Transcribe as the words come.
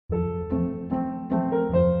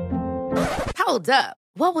Hold up.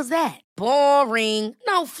 What was that? Boring.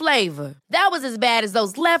 No flavor. That was as bad as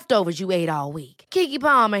those leftovers you ate all week. Keke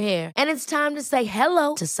Palmer here. And it's time to say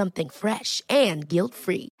hello to something fresh and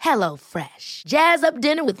guilt-free. Hello Fresh. Jazz up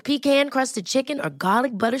dinner with pecan-crusted chicken or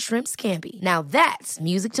garlic butter shrimp scampi. Now that's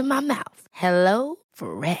music to my mouth. Hello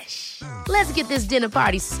Fresh. Let's get this dinner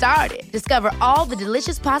party started. Discover all the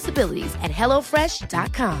delicious possibilities at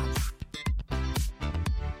hellofresh.com.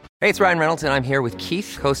 Hey, it's Ryan Reynolds, and I'm here with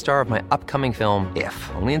Keith, co-star of my upcoming film,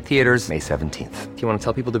 If, only in theaters May 17th. Do you want to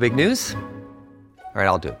tell people the big news? All right,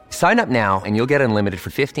 I'll do it. Sign up now and you'll get unlimited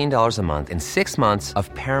for $15 a month and 6 months of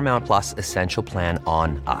Paramount Plus Essential Plan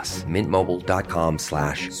on us.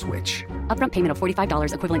 MintMobile.com/switch. Upfront payment of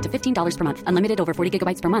 $45 equivalent to $15 per month. Unlimited over 40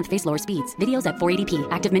 gigabytes per month. Face lower speeds. Videos at 480p.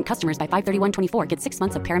 Active Mint customers by 531.24 get 6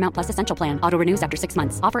 months of Paramount Plus Essential Plan. Auto renews after 6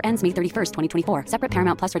 months. Offer ends May 31st, 2024. Separate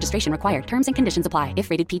Paramount Plus registration required. Terms and conditions apply if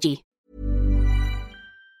rated PG.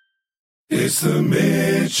 It's the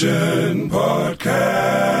Mitchen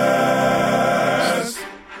Podcast.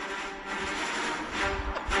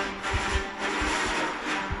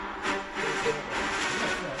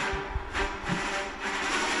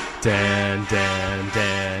 Dan, Dan,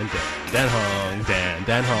 Dan, Dan, Dan Hong, Dan,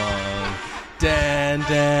 Dan Hong, Dan,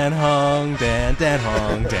 Dan Hong, Dan, Dan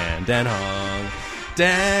Hong, Dan, Dan Hong,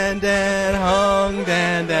 Dan, Dan Hong,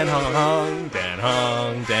 Dan, Dan Hong, Hong, Dan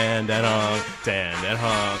Hong, Dan, Dan Hong, Dan, Dan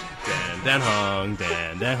Hong, Dan, Dan Hong,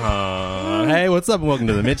 Dan, Dan Hong. Hey, what's up and welcome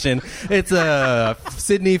to the Mitchen. It's a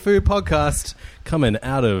Sydney food podcast coming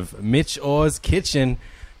out of Mitch Orr's kitchen,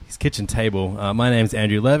 his kitchen table. My name's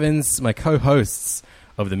Andrew Levins. My co-hosts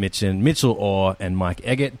of the Mitchen, Mitchell Orr and Mike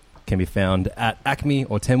Eggett, can be found at Acme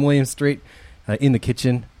or 10 William Street in the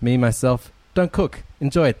kitchen. Me, myself, don't cook.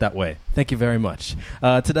 Enjoy it that way. Thank you very much.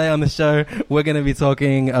 Today on the show, we're going to be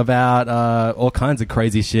talking about all kinds of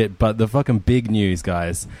crazy shit, but the fucking big news,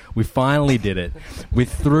 guys. We finally did it. We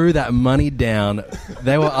threw that money down.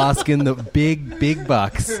 They were asking the big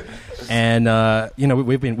bucks. And,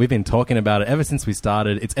 we've been talking about it ever since we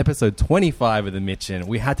started. It's episode 25 of the Mitchen.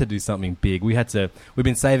 We had to do something big. We've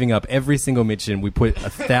been saving up every single Mitchen. We put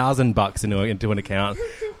 $1,000 into an account.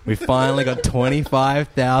 We finally got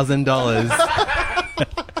 $25,000.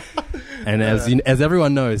 And as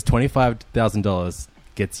everyone knows, $25,000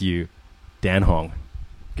 gets you Dan Hong.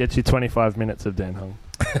 Gets you 25 minutes of Dan Hong.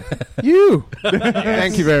 You!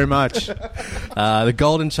 Thank you very much. The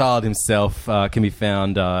golden child himself can be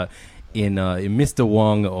found in Mr.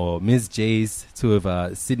 Wong or Ms. G's, two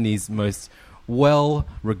of Sydney's most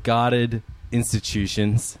well-regarded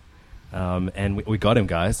institutions. And we got him,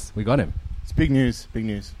 guys. We got him. It's big news. Big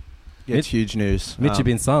news. Yeah, it's huge news. Mitch, you've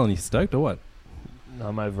been silent. You stoked or what? No,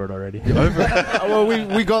 I'm over it already. You're over it? Well,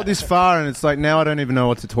 we got this far, and it's like now I don't even know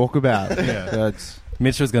what to talk about. Yeah.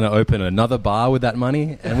 Mitch was going to open another bar with that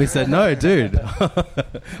money, and we said, no, dude,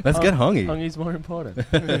 let's get hongy. Hongy's more important.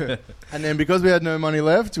 And then because we had no money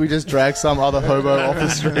left, we just dragged some other hobo off the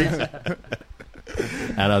street.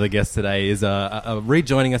 Our other guest today is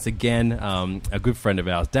rejoining us again, a good friend of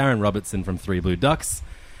ours, Darren Robertson from Three Blue Ducks.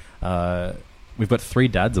 We've got 3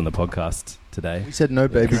 dads on the podcast today. We said no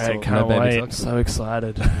baby talk. talk. Can't no wait. Baby talk. So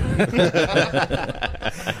excited.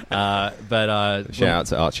 Shout out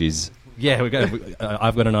to Archie's. Yeah,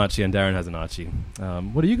 I've got an Archie and Darren has an Archie.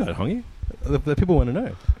 What do you got, Hongy? The people want to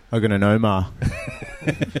know. I'm going to know, Ma.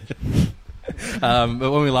 But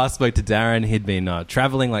when we last spoke to Darren, he'd been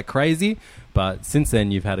traveling like crazy. But since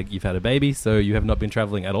then, you've had a baby, so you have not been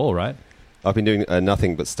traveling at all, right? I've been doing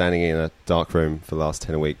nothing but standing in a dark room for the last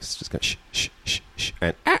 10 weeks, just going shh, shh, shh, shh,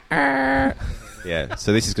 and yeah,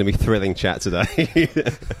 so this is going to be thrilling chat today.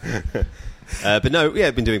 But no, yeah,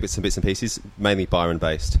 I've been doing some bits and pieces, mainly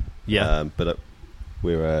Byron-based. Yeah. But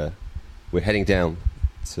we're heading down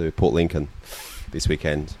to Port Lincoln this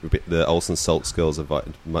weekend. The Olsen Salts girls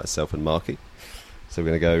invited myself and Marky. So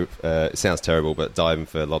we're going to go, it sounds terrible, but diving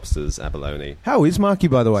for lobsters, abalone. How is Marky,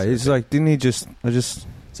 by the way? He's like, didn't he just...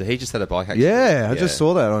 So he just had a bike accident. Yeah, I just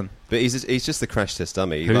saw that on. But he's just the crash test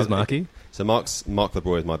dummy. Who's Marky? So Mark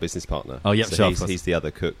LeBroy is my business partner. Oh, yep, so he's the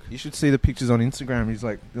other cook. You should see the pictures on Instagram. He's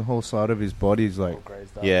like, the whole side of his body is like...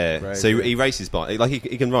 Yeah, so he races bikes. Like, he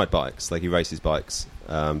can ride bikes. Like, he races bikes.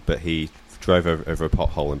 But he drove over a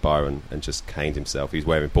pothole in Byron and just caned himself. He was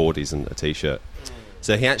wearing boardies and a T-shirt.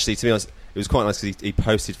 So he actually, to be honest, it was quite nice because he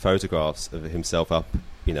posted photographs of himself up,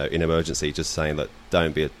 in emergency, just saying that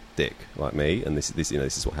don't be a dick like me, and this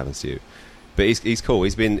is what happens to you. But he's cool.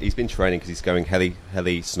 He's been training because he's going heli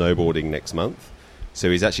snowboarding next month. So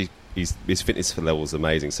his fitness level is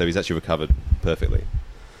amazing. So he's actually recovered perfectly.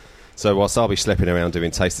 So whilst I'll be schlepping around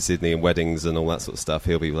doing Taste of Sydney and weddings and all that sort of stuff,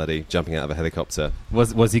 he'll be bloody jumping out of a helicopter.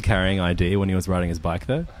 Was he carrying ID when he was riding his bike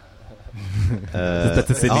though? That's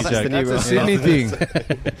a Sydney that's joke. the new That's a rule. Sydney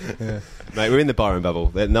thing. Mate, we're in the Byron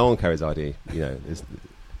bubble. No one carries ID. You know,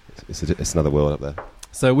 it's another world up there.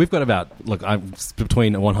 So we've got about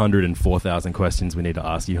between 100 and 4,000 questions we need to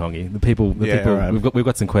ask you, Hongi. The people, right. we've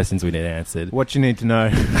got some questions we need answered. What you need to know.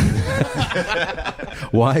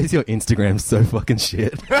 Why is your Instagram so fucking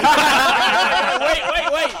shit? Wait,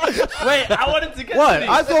 I wanted to get What? to this.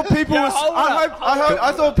 I thought people Yeah, was. hold up.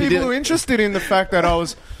 I thought people were interested in the fact that I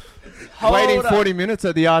was waiting up. 40 minutes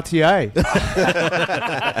at the RTA.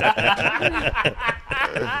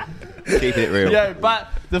 Keep it real. Yeah, but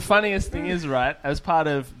the funniest thing is, right, as part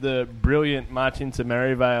of the brilliant March into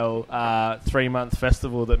Maryvale 3-month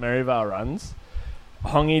festival that Maryvale runs,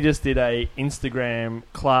 Hongi just did a Instagram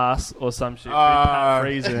class or some shit with Pat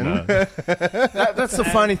Friesen. That's the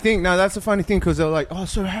funny thing. No, that's the funny thing because they're like, oh,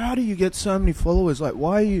 so how do you get so many followers? Like,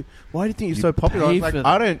 why do you think you're so popular? I was pay like, for them.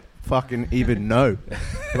 I don't fucking even know.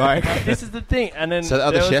 Like, This is the thing. And then So the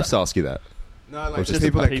other there was chefs ask you that? no, like just just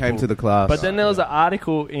people that people. came to the class. But then there was an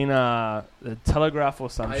article in the Telegraph or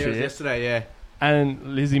some Oh, yeah, it was shit, yesterday, yeah.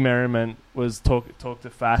 and Lizzie Merriman was talk to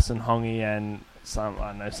Fass and Hongi and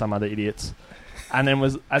some other idiots, and then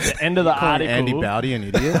was at the end of the Calling article. Andy Bowdy an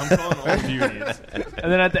idiot. I'm calling all of you idiots. And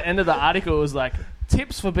then at the end of the article, it was like,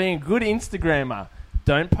 tips for being a good Instagrammer.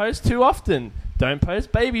 Don't post too often. Don't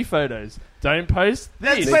post baby photos. Don't post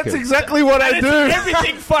this. That's exactly what I And it's do.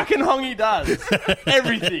 everything fucking Hongi does.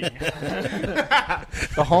 Everything.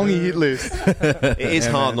 The Hongi hit list. It is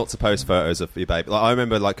Yeah, hard man. not to post photos of your baby. Like, I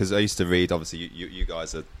remember, because I used to read. Obviously, you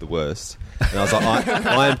guys are the worst, and I was like,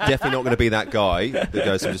 I am definitely not going to be that guy that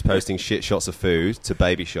goes from just posting shit shots of food to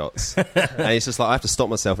baby shots. And it's just like I have to stop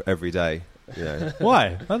myself every day. You know.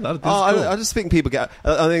 Why? I just think people get.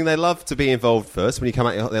 I think they love to be involved first. When you come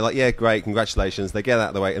out, they're like, "Yeah, great, congratulations." They get out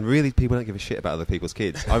of the way, and really, people don't give a shit about other people's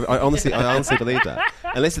kids. I honestly believe that.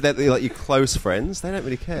 Unless they're like your close friends, they don't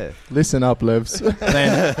really care. Listen up, Levs.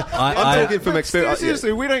 Man, I'm talking from experience.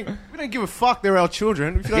 Seriously, we don't give a fuck. They're our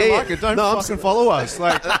children. If you don't Yeah, like it, don't no, I'm fucking follow us.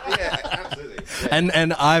 Like, Yeah, absolutely.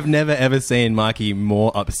 And I've never ever seen Mikey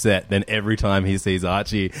more upset than every time he sees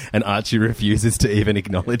Archie, and Archie refuses to even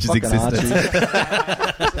acknowledge his Fucking existence.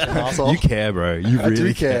 Asshole. You care, bro. You I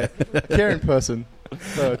really do care. Care in person.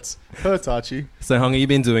 Hurts, Archie. So, Hongi, you've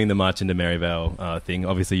been doing the March into Maryvale thing.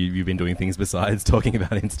 Obviously, you've been doing things besides talking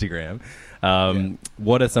about Instagram.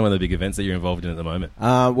 What are some of the big events that you're involved in at the moment?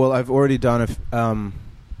 well, I've already done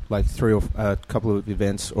like a couple of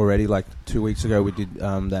events already. Like 2 weeks ago, we did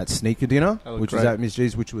that sneaker dinner, That looked which was great. at Miss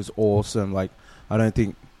G's, which was awesome. Like, I don't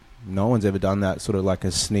think no one's ever done that. Sort of like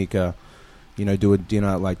a sneaker, do a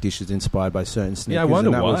dinner like dishes inspired by certain sneakers. Yeah, I wonder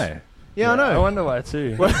and that was- why. yeah, I know. I wonder why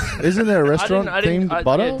too. Isn't there a restaurant themed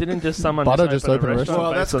butter? Yeah, didn't just someone Butter just just open open a restaurant?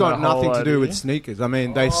 Well, based that's on got that whole nothing to do with idea? sneakers. I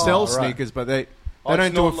mean, they sell right. sneakers, but they Oh, don't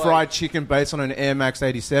it's do a not like- fried chicken based on an Air Max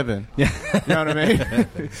 87. Yeah. You know what I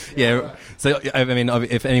mean? Yeah. So, I mean,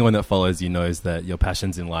 if anyone that follows you knows that your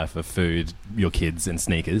passions in life are food, your kids, and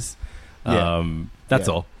sneakers. Yeah. That's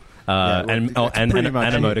Yeah. all. Yeah, well, and it's and pretty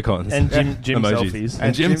much- emoticons. And gym Emojis. selfies.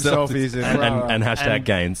 And gym selfies and hashtag and-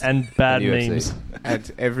 gains. And bad And UFC. memes.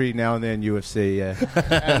 And every now and then UFC, yeah.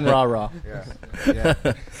 And rah-rah. yeah.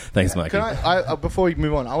 Thanks, Mikey. Can I before we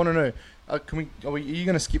move on, I want to know, are you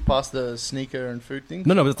going to skip past the sneaker and food thing?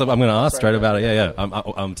 No, I'm going to ask straight Sorry. about it.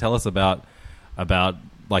 Yeah. Tell us about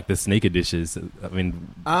like the sneaker dishes. I mean,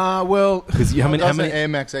 Well, because how many? That's an Air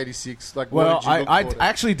Max 86. Like, well, what did you look I for there?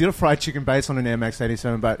 actually did a fried chicken based on an Air Max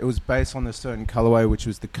 87, but it was based on a certain colorway, which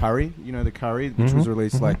was the curry. You know, the curry, which was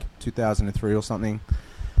released like 2003 or something.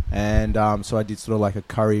 And so I did sort of like a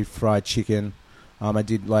curry fried chicken. I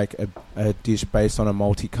did like a dish based on a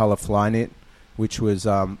multicolor fly knit, which was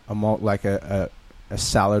a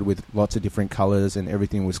salad with lots of different colors, and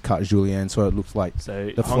everything was cut julienne, so it looked like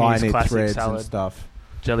So the fly Hongi's knit classic threads salad, and stuff.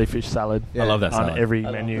 jellyfish salad. I love that on salad. every I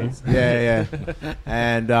love menu. Yeah.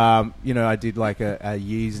 And I did like a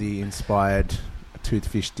Yeezy inspired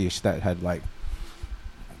toothfish dish that had like,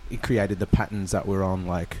 it created the patterns that were on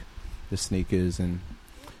like the sneakers. And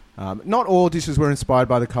not all dishes were inspired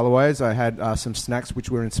by the colorways. I had some snacks which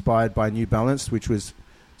were inspired by New Balance, which was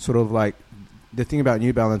sort of like, the thing about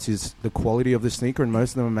New Balance is the quality of the sneaker, and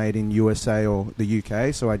most of them are made in USA or the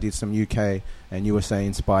UK. So I did some UK and USA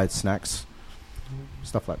inspired snacks,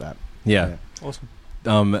 stuff like that. Yeah.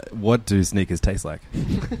 Awesome. What do sneakers taste like?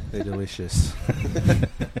 They're delicious.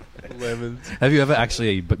 Lemons. Have you ever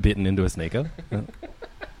actually bitten into a sneaker?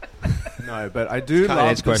 No, but I do Cutting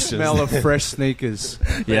love edge the questions. smell of fresh sneakers.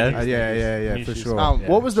 Yeah. Yeah, for Niches. sure.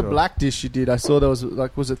 What was the sure. black dish you did? I saw there was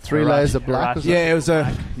was it 3 layers of black? Or Hirachi.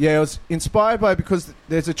 something? Yeah, it was inspired by, because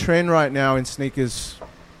there's a trend right now in sneakers,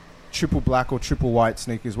 triple black or triple white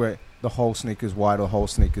sneakers, where the whole sneaker's white or the whole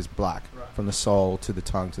sneaker's black, from the sole to the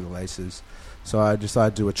tongue to the laces. So I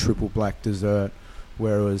decided to do a triple black dessert,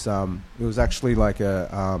 where it was actually like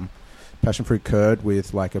a passion fruit curd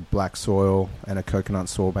with like a black soil and a coconut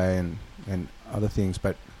sorbet and other things,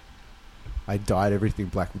 but I dyed everything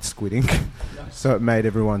black with squid ink, so it made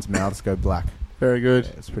everyone's mouths go black. Very good.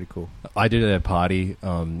 Yeah, it's pretty cool. I did a party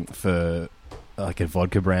for like a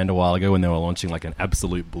vodka brand a while ago when they were launching like an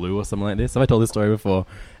Absolute Blue or something like this. Have I told this story before?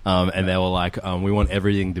 And they were like, we want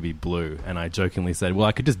everything to be blue. And I jokingly said, well,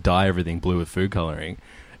 I could just dye everything blue with food coloring.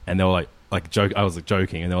 And they were like joke. I was like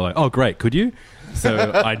joking, and they were like, "Oh, great, could you?"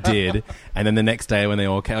 So I did, and then the next day when they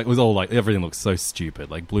all came, it was all like everything looked so stupid,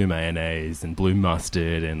 like blue mayonnaise and blue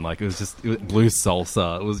mustard, and like it was blue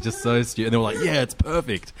salsa. It was just so stupid. And they were like, "Yeah, it's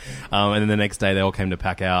perfect." And then the next day they all came to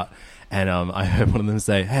pack out, and I heard one of them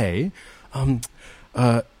say, "Hey,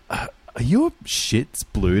 are your shits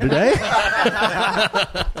blue today?"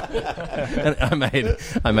 And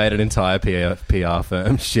I made an entire PR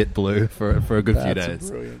firm shit blue for a good few days.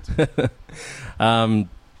 Brilliant.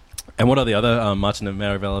 And what are the other March in the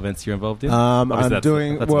Merivale events you're involved in? I'm that's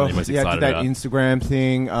doing that's what you're most I did excited that about. Instagram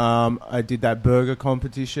thing. I did that burger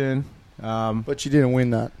competition. But you didn't win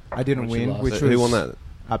that. I didn't Which you win, lost. which So was who won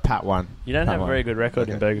that? Pat won. You don't Pat have a won. very good record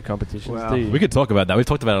in Okay. burger competitions, Wow. do you? We could talk about that. We've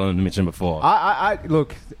talked about it on the Mission before. I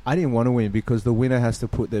look. I didn't want to win because the winner has to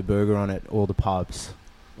put their burger on at all the pubs.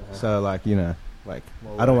 So like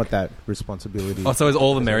I don't want that responsibility. So is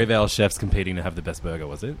all the Merivale chefs competing to have the best burger?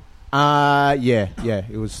 Was it? Yeah.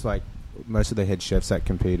 It was like most of the head chefs that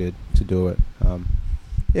competed to do it.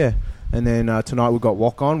 Yeah, and then tonight we've got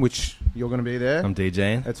Walk On, which you're going to be there. I'm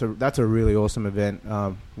DJing. That's a really awesome event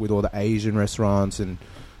with all the Asian restaurants and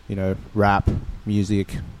rap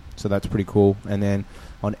music. So that's pretty cool. And then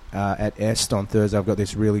on at Est on Thursday, I've got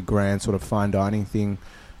this really grand sort of fine dining thing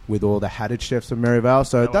with all the hatted chefs of Merivale.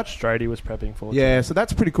 So that's Strady was prepping for. yeah, so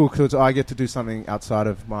that's pretty cool because I get to do something outside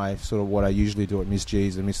of my sort of what I usually do at Miss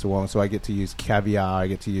G's and Mr. Wong. So I get to use caviar, I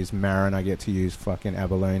get to use marin, I get to use fucking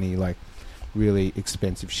abalone, like really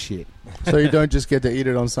expensive shit. So you don't just get to eat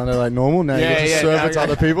it on Sunday like normal. Now you get to serve it to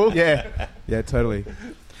other people. Yeah, totally.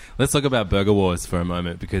 Let's talk about Burger Wars for a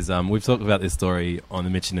moment because we've talked about this story on the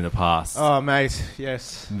Mission in the past. Oh, mate,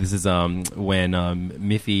 yes. This is when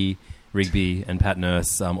Miffy Rigby and Pat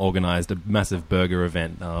Nurse organised a massive burger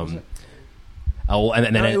event. It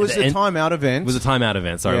was a Time Out event. It was a Time Out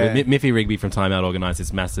event, sorry. Yeah. Miffy Rigby from Time Out organised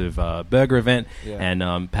this massive burger event, Yeah.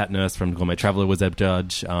 and Pat Nurse from Gourmet Traveller was a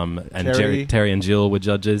judge, and Terry. Terry and Jill were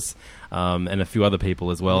judges, and a few other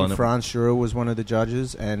people as well. And Franz Schurrer was one of the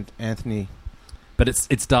judges, and Anthony. But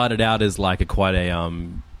it started out as like quite a...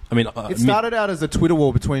 It started out as a Twitter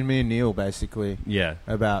war between me and Neil, basically, yeah.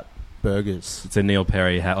 about burgers. So Neil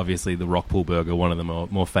Perry had obviously the Rockpool burger, one of the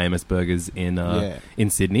more famous burgers in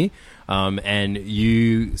Sydney. And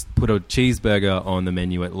you put a cheeseburger on the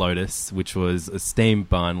menu at Lotus, which was a steamed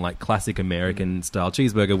bun, like classic American style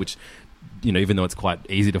cheeseburger, which, even though it's quite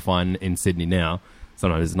easy to find in Sydney now,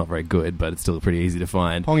 sometimes it's not very good, but it's still pretty easy to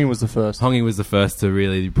find. Hongi was the first. Hongi was the first to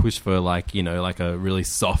really push for like a really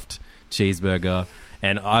soft cheeseburger.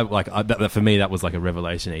 And for me, that was like a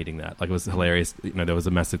revelation eating that. Like, it was hilarious. There was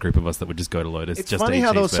a massive group of us that would just go to Lotus It's just funny to eat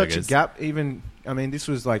how there was such a cheeseburgers. gap. This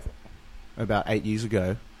was like about 8 years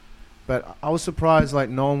ago, but I was surprised like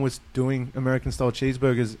no one was doing American style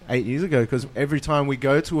cheeseburgers 8 years ago because every time we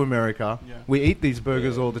go to America, we eat these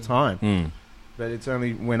burgers all the time. Mm. But it's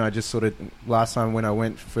only when I just sort of last time when I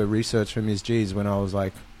went for research for Ms. G's when I was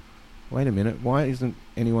like, wait a minute, why isn't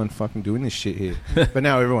anyone fucking doing this shit here? But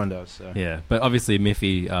now everyone does. So. Yeah, but obviously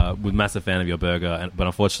Miffy was a massive fan of your burger, but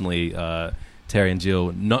unfortunately Terry and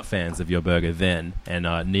Jill not fans of your burger then, and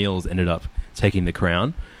Neil's ended up taking the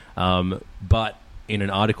crown. But in an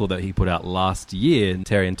article that he put out last year,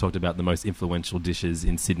 Terry talked about the most influential dishes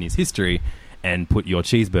in Sydney's history and put your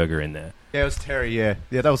cheeseburger in there. Yeah, it was Terry, yeah,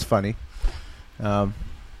 that was funny. You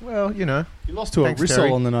lost to Thanks, a Rissole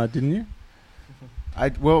Terry. on the night, didn't you?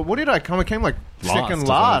 What did I come? I came like Last, second or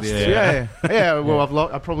last. something, yeah. Yeah. Well,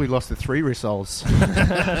 I probably lost to 3 Rissoles.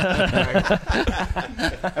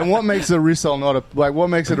 And what makes a Rissole not a what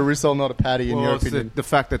makes it a Rissole not a patty in your it's opinion? the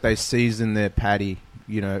fact that they season their patty.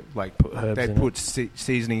 herbs They in put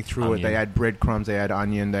seasoning through Onion. it. They add breadcrumbs. They add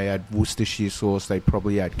onion. They add Worcestershire sauce. They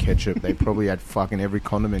probably add ketchup. They probably add fucking every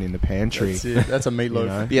condiment in the pantry. That's it. That's a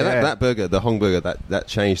meatloaf. You know? Yeah, that burger, the Hong burger, that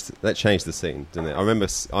changed the scene, didn't it? I remember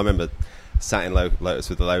sat in Lotus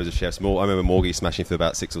with the loads of chefs. I remember Morgie smashing through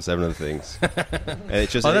about 6 or 7 of the things. And it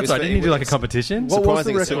just, That's right. Didn't you do like a competition? What was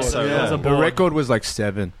the surprising it took record? so Yeah. long. The record was like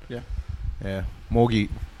 7. Yeah, Morgie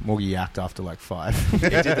yacked after like 5.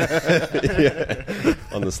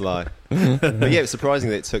 On the sly. But yeah, it's surprising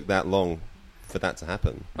that it took that long for that to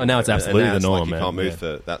happen. Oh, now it's absolutely now the it's norm, like you man. can't move Yeah.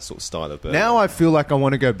 for that sort of style of burger. Now I feel like I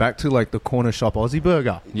want to go back to like the corner shop Aussie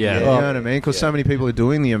burger. Yeah. You know what I mean? Because so many people are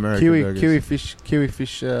doing the American burgers. Kiwi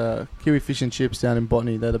fish and chips down in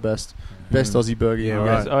Botany. They're the best Aussie burger. Yeah, you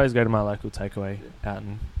right. know. I always go to my local takeaway out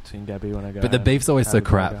in Gabby when I go. But the home. beef's always so Have a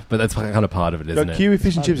crap. burger. But that's kind of part of it, isn't But it? Kiwi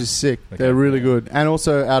fish and chips is sick. Okay. They're really good, and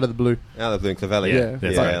also out of the blue. Out of the blue Clavelli. Yeah,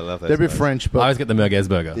 that's right. I love those They're a bit guys. French, I but always get the merguez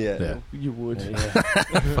burger. Yeah. you would.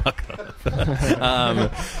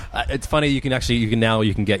 It's funny. You can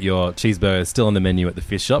get your cheeseburger still on the menu at the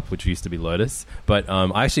fish shop, which used to be Lotus. But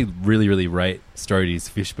I actually really rate Strode's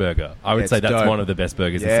fish burger. I would Yeah, say it's that's dope. one of the best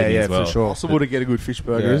burgers in Yeah, Sydney yeah, as well. for sure. Possible to get a good fish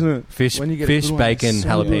burger, Yeah. isn't it? Fish, When you get a good one, bacon, it's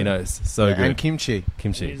so good. jalapenos, so Yeah, good. and kimchi.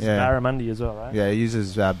 Kimchi, He's Yeah. barramundi as well, right? Yeah, he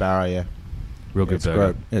uses barra. Yeah, real good it's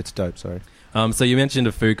burger. great. It's dope. Sorry. So you mentioned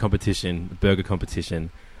a food competition, burger competition.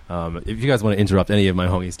 If you guys want to interrupt any of my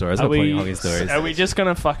hongy stories, I've got plenty of hongy stories. Are we just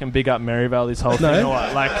gonna fucking big up Maryvale this whole thing? Or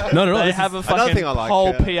what? Like, No, no, they this have a another fucking thing I like,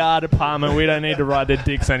 whole PR department. We don't need to ride their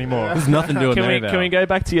dicks anymore. There's nothing to do with Can we go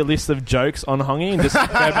back to your list of jokes on hongy and just go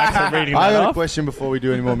back to reading I that got a off? question before we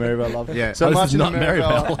do any more Maryvale love. Yeah. So Oh, this March is in not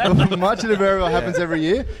Maryvale. March in Maryvale happens every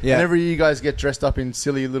year, Yeah. and every year you guys get dressed up in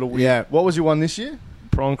silly little weird. Yeah. What was your one this year?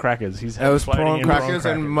 Prawn crackers. He's That was floating prawn in crackers,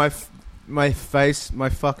 and my face, my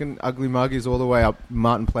fucking ugly mug is all the way up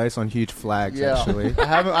Martin Place on huge flags. Actually,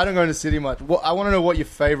 I don't go into the city much. I want to know what your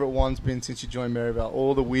favourite one's been since you joined Maryvale.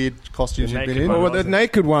 All the weird costumes The you've been naked in. one. well, the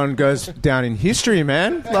naked one goes down in history,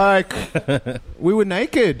 man. Like we were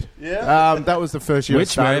naked. Yeah. That was the first year. I Which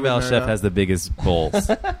started with Maryvale chef has the biggest balls?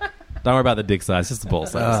 Don't worry about the dick size, just the ball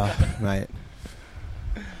size. mate?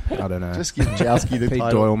 I don't know. Just give Jowski the Pete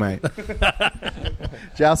title. Doyle, mate.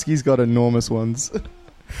 Jowski's got enormous ones.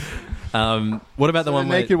 What about the So one the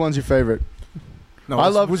where naked one's your favourite. No, I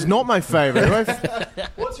it love- was not my favorite.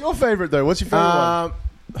 What's your favourite though? What's your favourite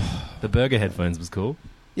one? the burger headphones was cool?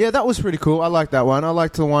 Yeah, that was pretty cool. I liked that one. I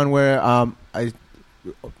liked the one where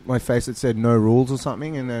my face it said no rules or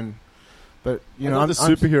something, and then, but you know, the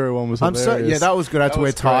superhero one was I'm so hilarious. yeah, that was good. I had That to wear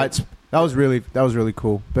was great. tights. That was really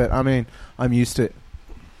cool. But I mean, I'm used to,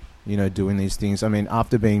 you know, doing these things. I mean,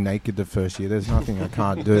 after being naked the first year, there's nothing I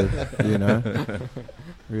can't do. You know,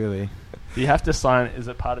 really. Do you have to sign? Is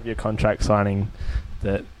it part of your contract signing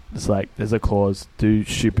that it's like there's a clause: do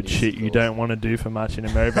stupid shit you don't want to do for much in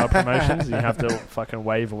Maryvale promotions? You have to fucking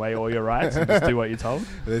wave away all your rights and just do what you're told.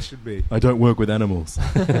 There should be. I don't work with animals.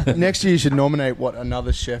 Next year you should nominate what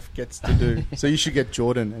another chef gets to do. So you should get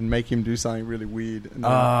Jordan and make him do something really weird. And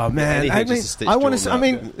then- Oh man, Anything I just mean, to stitch I want to. Jordan I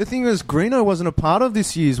up. mean, the thing is, Greeno wasn't a part of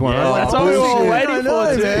this year's one. Yeah, right? that's what we were all bullshit. waiting I know,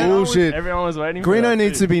 for. Too. man. Bullshit. Everyone was waiting. for Greeno that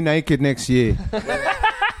needs too. to be naked next year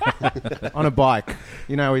on a bike.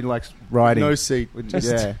 You know, he likes riding. no seat.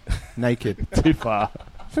 Yeah, naked. too far.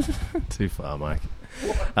 Too far, Mike.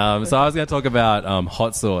 So I was going to talk about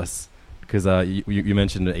hot sauce because you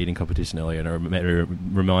mentioned an eating competition earlier, and it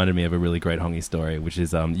reminded me of a really great hongy story, which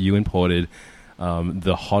is you imported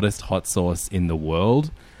the hottest hot sauce in the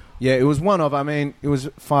world. Yeah, it was one of. I mean, it was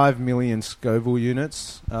 5 million Scoville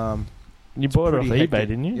units. You bought it off Pretty eBay, hectic.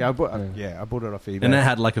 didn't you? Yeah, I bought it off eBay. And it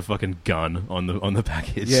had like a fucking gun on the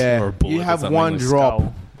package. Yeah, or a bullet you or have something one with drop,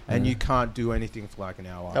 skull. and you can't do anything for like an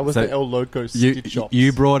hour. That was So the El Loco You, stitch shops.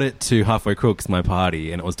 you brought it to Halfway Crooks, my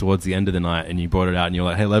party, and it was towards the end of the night, and you brought it out, and you were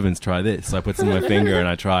like, hey, Levins, try this. So I put some on my finger, and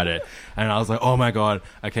I tried it. And I was like, oh, my God,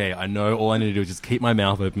 okay, I know all I need to do is just keep my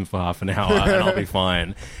mouth open for half an hour, and I'll be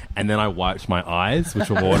fine. And then I wiped my eyes, which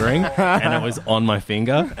were watering, and it was on my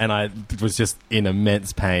finger, and I was just in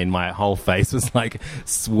immense pain. My whole face was, like,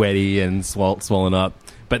 sweaty and swollen up.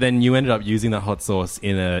 But then you ended up using that hot sauce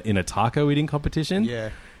in a taco eating competition. Yeah.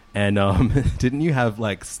 And didn't you have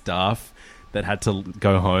like staff that had to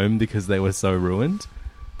go home because they were so ruined?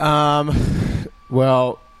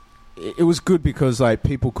 Well, it was good because like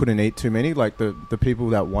people couldn't eat too many. Like the people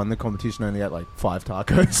that won the competition only ate like 5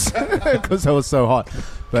 tacos because they were so hot.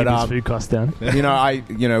 But Keep his food costs down.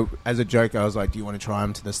 as a joke, I was like, "Do you want to try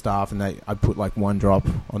them?" to the staff, and I'd put like one drop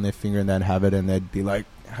on their finger and they'd have it, and they'd be like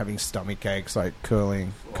having stomach aches, like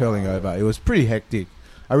curling over. It was pretty hectic.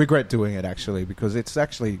 I regret doing it actually because it's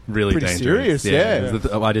actually Really pretty dangerous. serious.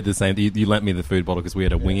 Yeah. I did the same. You lent me the food bottle because we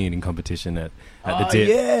had a wing eating competition at the Oh, dip.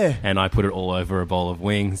 yeah. And I put it all over a bowl of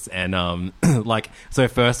wings. And so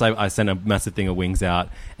first I sent a massive thing of wings out,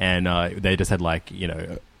 and they just had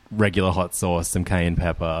regular hot sauce, some cayenne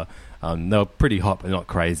pepper, They were pretty hot, but not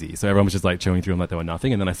crazy. So everyone was just like chewing through them like they were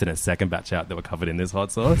nothing. And then I sent a second batch out that were covered in this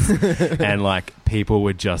hot sauce. And like people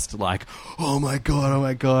were just like, oh my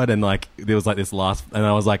God. And like there was like this last, and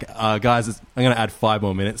I was like, guys, I'm going to add 5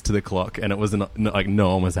 more minutes to the clock. And it was like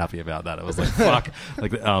no one was happy about that. It was like, fuck.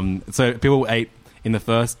 Like, so people ate in the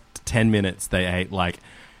first 10 minutes, they ate like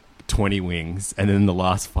 20 wings, and then in the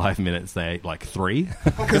last 5 minutes they ate like 3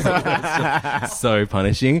 because it was so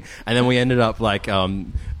punishing. And then we ended up like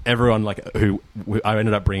everyone like I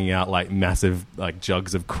ended up bringing out like massive like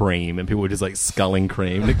jugs of cream, and people were just like sculling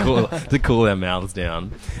cream to cool their mouths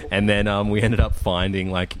down. And then we ended up finding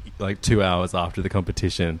like 2 hours after the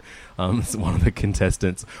competition, one of the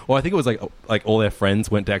contestants, or I think it was like all their friends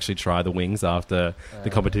went to actually try the wings after the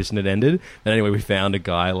competition had ended. And anyway, we found a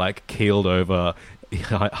guy like keeled over,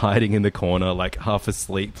 hiding in the corner, like half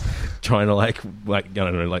asleep, trying to like I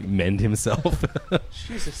don't know, like mend himself.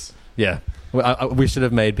 Jesus. Yeah, we should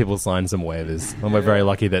have made people sign some waivers, and we're very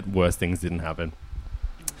lucky that worse things didn't happen.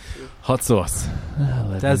 Hot sauce.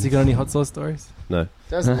 Daz, you got any hot sauce stories? No.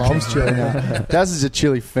 Daz loves chili now. Daz is a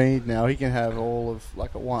chili fiend now. He can have all of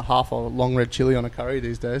like half a long red chili on a curry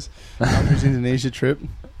these days. After his Indonesia trip,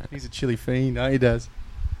 he's a chili fiend, ain't he, Daz?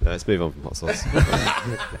 No, let's move on from hot sauce.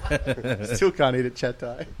 Still can't eat a chat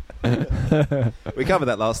thai. We covered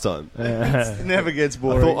that last time. It never gets I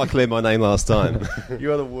boring. thought I cleared my name last time.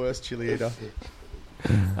 You are the worst chili eater.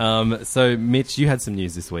 So, Mitch, you had some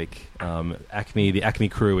news this week. The Acme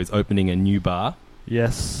crew is opening a new bar.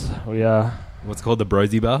 Yes, we are. What's it called? The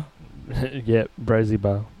Brosy Bar? Yeah, Brosy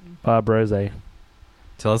Bar. Bar Brose.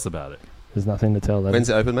 Tell us about it. There's nothing to tell them. When's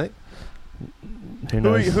it open, mate? Who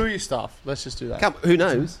knows? Who are your staff? Let's just do that. Who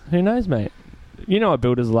knows? Who knows, mate? You know what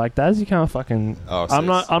builders are like, Daz. You can't fucking... Oh, so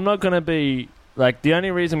I'm not going to be... Like, the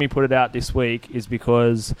only reason we put it out this week is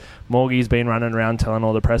because Morgie's been running around telling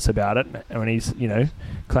all the press about it. And when he's,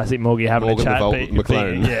 classic Morgie having Morgan a chat.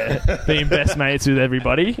 McLaren. Being best mates with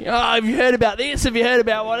everybody. Oh, have you heard about this? Have you heard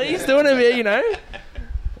about what he's doing over here,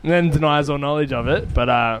 And then denies all knowledge of it.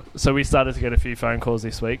 But, so we started to get a few phone calls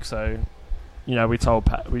this week. So, we told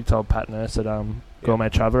Pat Nurse at Gourmet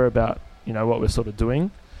Traveller about, what we're sort of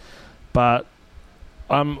doing. But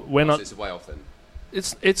we're not... It's way off then.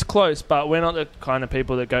 It's close, but we're not the kind of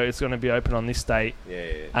people that go, it's going to be open on this date.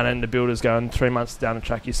 Yeah. And then the builder's going 3 months down the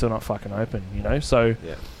track, you're still not fucking open, So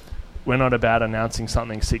we're not about announcing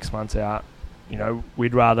something 6 months out.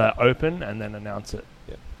 We'd rather open and then announce it.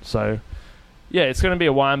 Yeah. So, it's going to be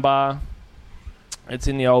a wine bar. It's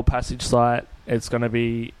in the old Passage site. It's going to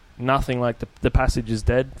be nothing like the Passage is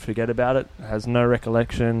dead. Forget about it. It has no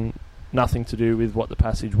recollection, nothing to do with what the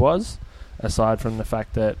Passage was, aside from the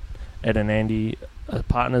fact that Ed and Andy are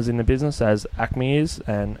partners in the business, as Acme is,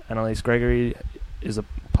 and Annalise Gregory is a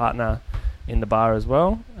partner in the bar as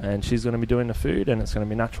well, and she's going to be doing the food, and it's going to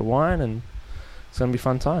be natural wine, and it's going to be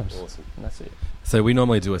fun times. Awesome. And that's it. So we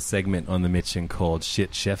normally do a segment on the Mitchin called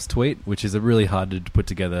Shit Chef's Tweet, which is a really hard to put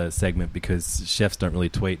together segment because chefs don't really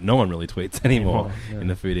tweet. No one really tweets anymore in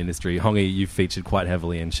the food industry. Hongi, you've featured quite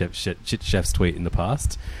heavily in Shit Chef's Tweet in the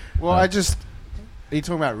past. Well, are you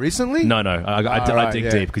talking about recently? No. I dig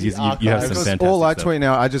deep because you have some fantastic all I stuff. tweet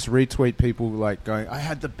now, I just retweet people like going, I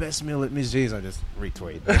had the best meal at Ms. G's. I just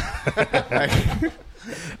retweet.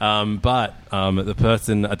 But the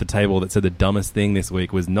person at the table that said the dumbest thing this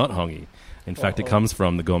week was not Hongi. In fact, it comes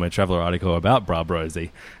from the Gourmet Traveller article about Bra Brosy.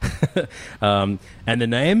 And the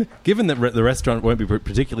name, given that the restaurant won't be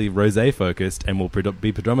particularly rosé focused and will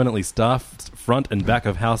be predominantly staffed front and back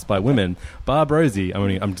of house by women, Bar Brosy,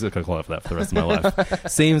 I'm just going to call it for that for the rest of my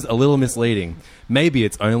life, seems a little misleading. Maybe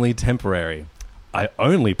it's only temporary. I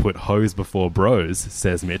only put hoes before bros,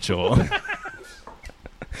 says Mitchell.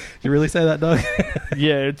 Did you really say that, Doug?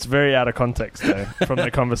 Yeah, it's very out of context, though, from the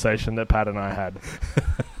conversation that Pat and I had.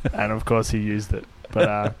 And, of course, he used it.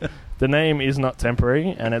 But the name is not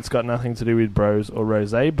temporary, and it's got nothing to do with bros or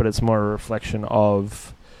rosé, but it's more a reflection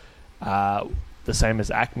of the same as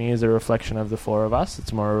Acme is a reflection of the four of us.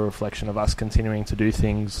 It's more a reflection of us continuing to do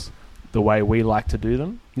things the way we like to do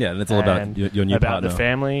them. Yeah, and it's all about your new about partner. the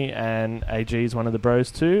family, and AG is one of the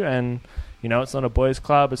bros too, and... it's not a boys'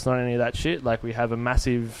 club. It's not any of that shit. Like, we have a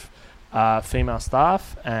massive female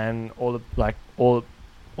staff, and all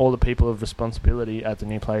the people of responsibility at the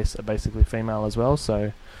new place are basically female as well.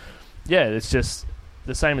 So, yeah, it's just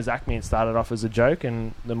the same as Acme. It started off as a joke,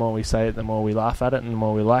 and the more we say it, the more we laugh at it, and the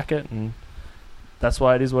more we like it, and that's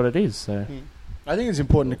why it is what it is. So, I think it's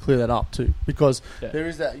important to clear that up too, because there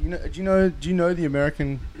is that. Do you know the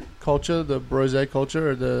American culture, the brosé culture,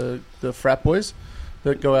 or the frat boys?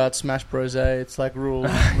 that go out smash brose. It's like real.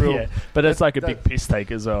 Yeah, but it's like a big piss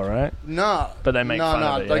take as well, right? No, But they make fun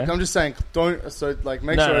of it, Like yeah? I'm just saying, don't. So like,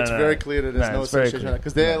 make No, sure no, it's no. very clear that there's No, no it's very association clear.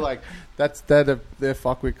 because they're No. like they're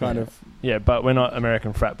fuckwit kind of. Yeah, but we're not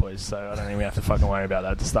American frat boys, so I don't think we have to fucking worry about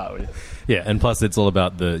that to start with. Yeah, and plus it's all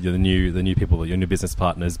about the new people, your new business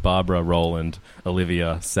partners: Barbara, Roland,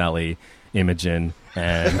 Olivia, Sally, Imogen,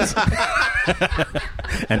 and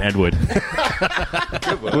and Edward.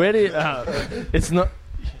 Where do you, it's not.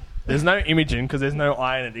 There's no Imogen because there's no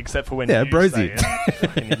I in it except for when Yeah, you Brosy. say it.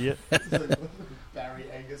 Fucking idiot. Barry,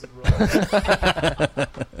 Angus, and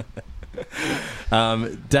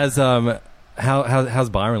Rob. Daz, how's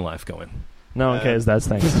Byron life going? No one cares. That's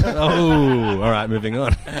thanks. Oh, all right, moving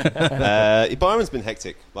on. Byron's been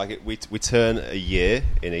hectic. Like we turn a year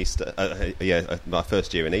in Easter. My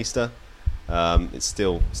first year in Easter. It's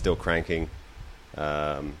still cranking.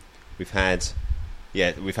 We've had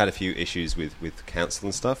a few issues with council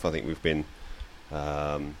and stuff. I think we've been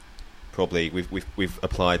we've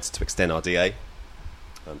applied to extend our DA.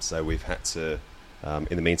 So we've had to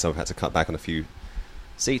in the meantime we've had to cut back on a few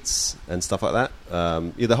seats and stuff like that.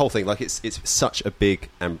 The whole thing, like it's such a big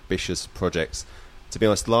ambitious project. To be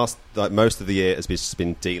honest, most of the year has just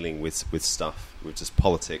been dealing with stuff, with just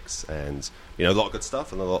politics and a lot of good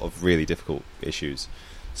stuff and a lot of really difficult issues.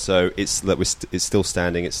 So it's still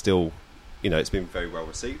standing. It's still it's been very well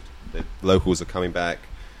received. The locals are coming back.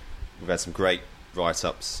 We've had some great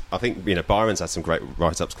write-ups. I think Byron's had some great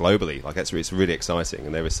write-ups globally. Like it's really exciting.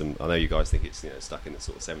 And there is some. I know you guys think it's stuck in the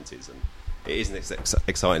sort of 70s, and it isn't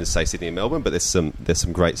exciting to say Sydney and Melbourne, but there's some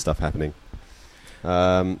great stuff happening.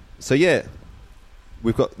 So yeah,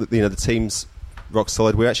 we've got the team's rock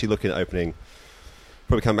solid. We're actually looking at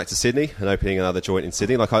probably coming back to Sydney and opening another joint in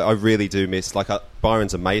Sydney. Like I really do miss.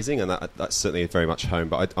 Byron's amazing, and that's certainly very much home.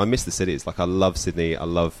 But I miss the cities. Like I love Sydney. I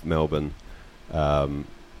love Melbourne. And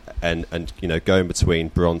going between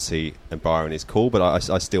Bronte and Byron is cool, but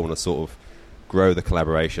I still want to sort of grow the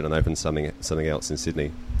collaboration and open something else in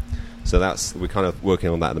Sydney. So we're kind of working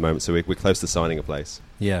on that at the moment. So we're close to signing a place.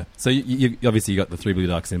 Yeah. So you obviously got the 3 Blue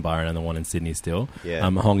Ducks in Byron and the one in Sydney still. Yeah.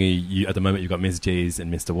 Hongi, at the moment you've got Ms. G's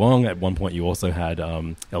and Mr. Wong. At one point you also had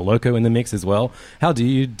El Loco in the mix as well. How do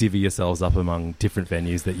you divvy yourselves up among different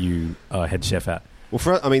venues that you are head chef at? Well,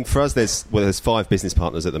 for us, there's 5 business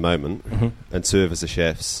partners at the moment, and 2 of us are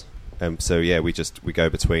chefs. So yeah, we go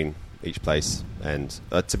between each place. And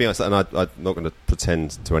to be honest, and I'm not going to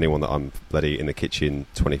pretend to anyone that I'm bloody in the kitchen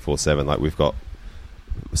 24/7. Like we've got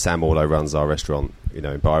Sam Orlo runs our restaurant,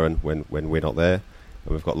 in Byron when we're not there,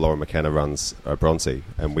 and we've got Laura McKenna runs Bronte,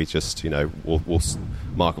 and we just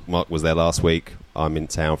Mark was there last week. I'm in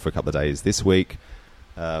town for a couple of days this week.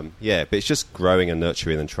 But it's just growing and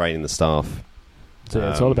nurturing and training the staff. So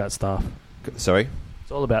it's all about staff. Sorry.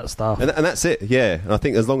 It's all about staff. And that's it, yeah. And I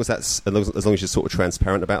think as long as you're sort of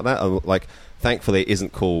transparent about that, thankfully it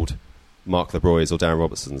isn't called Mark LeBroy's or Darren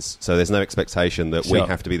Robertson's, so there's no expectation that we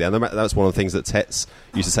have to be there. And that's one of the things that Tets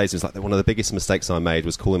used to say to me, like one of the biggest mistakes I made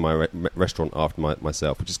was calling my restaurant after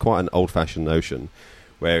myself, which is quite an old-fashioned notion,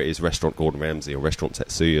 where it is Restaurant Gordon Ramsay or Restaurant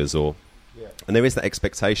Tetsuyas and there is that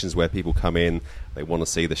expectations where people come in, they want to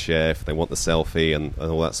see the chef, they want the selfie and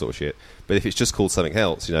all that sort of shit. But if it's just called something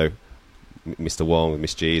else, Mr. Wong,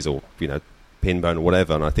 Miss G's, or Pinbone or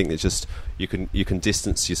whatever, and I think it's just you can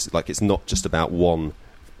distance it's not just about one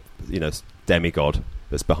demigod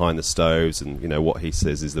that's behind the stoves and what he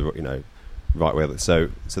says is the right way. So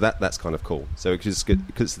that's kind of cool. So it's just good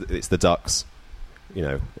because it's the Ducks.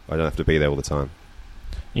 I don't have to be there all the time.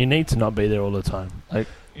 You need to not be there all the time.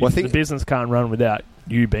 Well, I think the business can't run without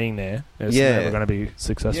you being there. It's never going to be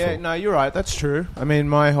successful. Yeah, no, you're right. That's true. I mean,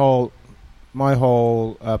 my whole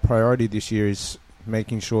priority this year is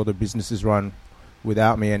making sure the business is run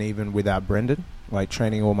without me and even without Brendan, like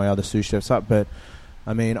training all my other sous chefs up. But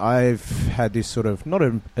I mean, I've had this sort of not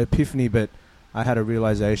an epiphany, but I had a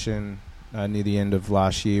realization near the end of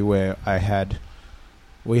last year where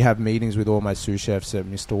we have meetings with all my sous chefs at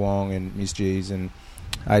Mr. Wong and Miss G's, and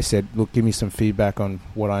I said, look, give me some feedback on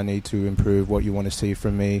what I need to improve, what you want to see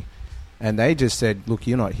from me. And they just said, look,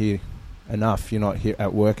 you're not here enough. You're not here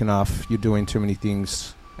at work enough. You're doing too many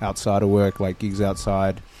things outside of work, like gigs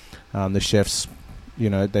outside. The chefs, they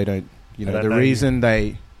don't, the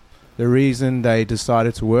reason they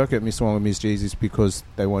decided to work at Mr. Wong and Miss G's is because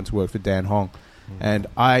they wanted to work for Dan Hong. And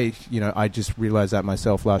I just realized that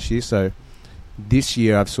myself last year. So this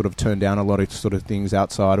year I've sort of turned down a lot of sort of things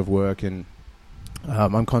outside of work, and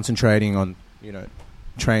I'm concentrating on,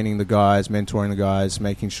 training the guys, mentoring the guys,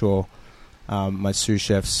 making sure my sous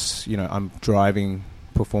chefs, I'm driving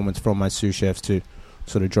performance from my sous chefs to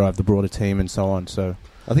sort of drive the broader team and so on. So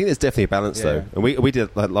I think there's definitely a balance Yeah. though, and we did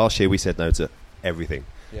like last year. We said no to everything.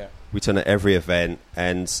 Yeah. We turned at every event,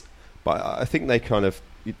 but I think they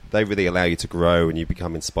really allow you to grow and you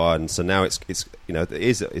become inspired. And so now it's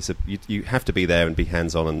you have to be there and be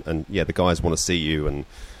hands on, and the guys want to see you, and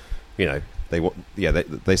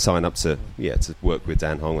they sign up to work with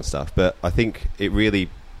Dan Hong and stuff. But I think it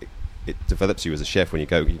develops you as a chef when you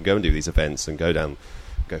can go and do these events and go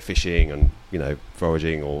fishing and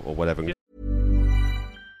foraging or whatever.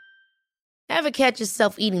 Ever catch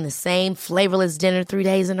yourself eating the same flavorless dinner 3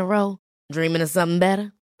 days in a row? Dreaming of something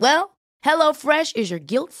better? Well, HelloFresh is your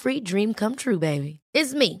guilt-free dream come true, baby.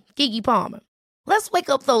 It's me, Keke Palmer. Let's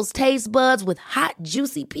wake up those taste buds with hot,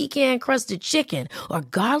 juicy pecan-crusted chicken or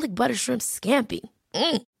garlic butter shrimp scampi.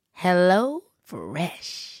 Hello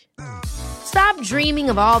Fresh. Stop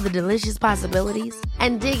dreaming of all the delicious possibilities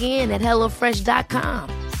and dig in at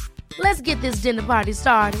HelloFresh.com. Let's get this dinner party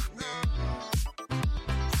started.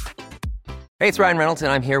 Hey, it's Ryan Reynolds,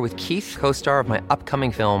 and I'm here with Keith, co-star of my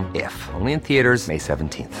upcoming film, If, only in theaters May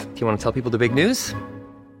 17th. Do you want to tell people the big news?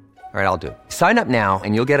 All right, I'll do it. Sign up now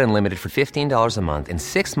and you'll get unlimited for $15 a month and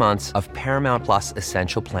 6 months of Paramount Plus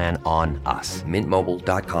Essential Plan on us.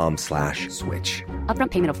 MintMobile.com/switch.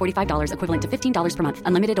 Upfront payment of $45 equivalent to $15 per month.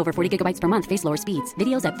 Unlimited over 40 gigabytes per month. Face lower speeds.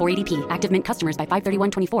 Videos at 480p. Active Mint customers by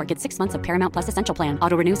 531.24 get 6 months of Paramount Plus Essential Plan.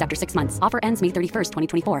 Auto renews after 6 months. Offer ends May 31st,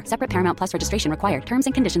 2024. Separate Paramount Plus registration required. Terms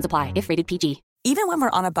and conditions apply if rated PG. Even when we're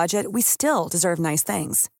on a budget, we still deserve nice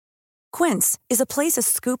things. Quince is a place to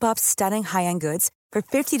scoop up stunning high-end goods for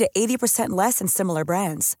 50 to 80% less than similar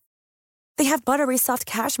brands. They have buttery soft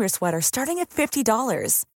cashmere sweaters starting at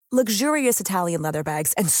 $50, luxurious Italian leather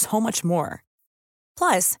bags, and so much more.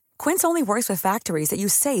 Plus, Quince only works with factories that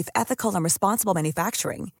use safe, ethical, and responsible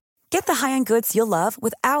manufacturing. Get the high-end goods you'll love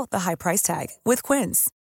without the high price tag with Quince.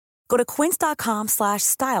 Go to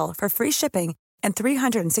quince.com/style for free shipping and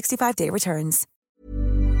 365-day returns.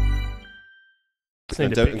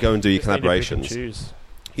 And don't go and do your collaborations.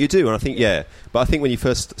 You do, and I think, but I think when you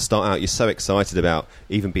first start out, you're so excited about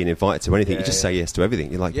even being invited to anything. You just say yes to everything.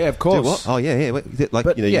 You're like, of course. Do what? Oh, yeah.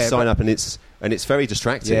 You sign up, and it's very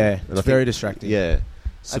distracting. Yeah, and it's very distracting. Yeah,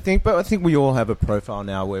 I think we all have a profile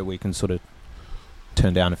now where we can sort of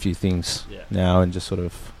turn down a few things now and just sort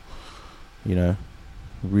of,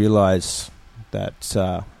 realize that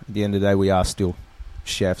at the end of the day we are still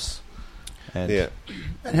chefs.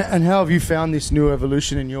 And how have you found this new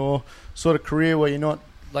evolution in your sort of career where you're not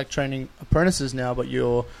like training apprentices now, but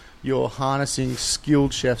you're harnessing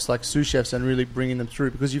skilled chefs like sous chefs and really bringing them through?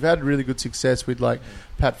 Because you've had really good success with like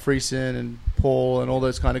Pat Friesen and Paul and all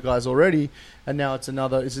those kind of guys already, and now it's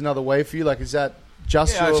another way for you. Like, is that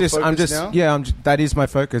just your focus now? That is my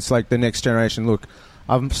focus. Like the next generation. Look,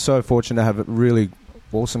 I'm so fortunate to have really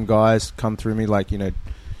awesome guys come through me, like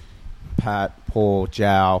Pat, Paul,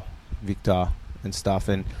 Zhao, Victor, and stuff.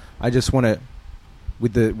 And I just want to,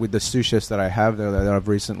 with the sous chefs that I have that I've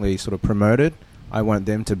recently sort of promoted, I want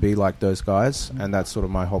them to be like those guys, and that's sort of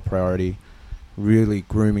my whole priority. Really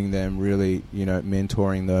grooming them, really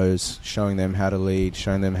mentoring those, showing them how to lead,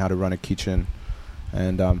 showing them how to run a kitchen,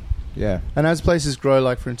 and And as places grow,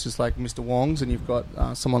 like for instance, like Mr. Wong's, and you've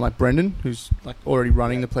got someone like Brendan who's like already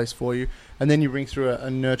running the place for you, and then you bring through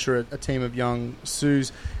and nurture a team of young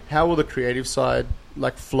sous. How will the creative side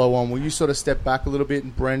like flow on? Will you sort of step back a little bit,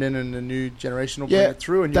 and Brendan and the new generation will bring it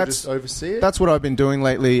through, and you just oversee it? That's what I've been doing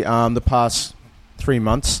lately. The past 3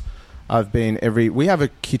 months, we have a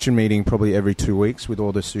kitchen meeting probably every 2 weeks with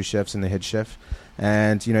all the sous chefs and the head chef,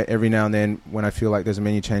 and every now and then when I feel like there's a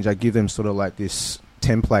menu change, I give them sort of like this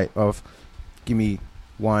template of, give me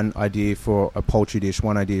one idea for a poultry dish,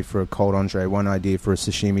 one idea for a cold entree, one idea for a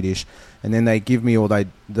sashimi dish, and then they give me all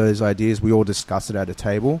those ideas. We all discuss it at a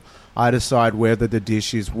table. I decide whether the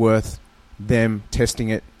dish is worth them testing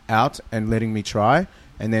it out and letting me try,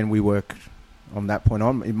 and then we work on that point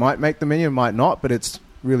on. It might make the menu, it might not, but it's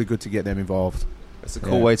really good to get them involved. It's a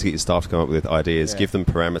cool way to get your staff to come up with ideas. Give them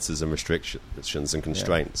parameters and restrictions and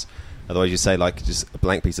constraints. Otherwise, you say like just a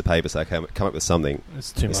blank piece of paper. Say, okay, come up with something.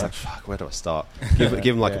 It's too much. Like, fuck, where do I start? Give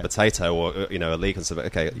them like a potato or a leek and say,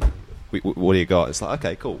 okay, what do you got? It's like,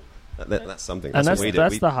 okay, cool. That's something. And what we do.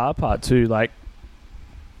 That's the hard part too. Like,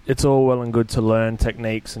 it's all well and good to learn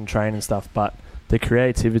techniques and train and stuff, but the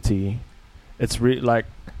creativity, it's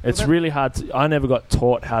really hard to. I never got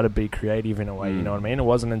taught how to be creative in a way. You know what I mean? It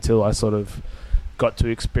wasn't until I sort of got to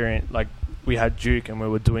experience, like we had Duke and we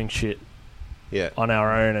were doing shit on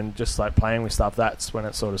our own and just like playing with stuff. That's when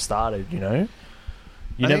it sort of started. You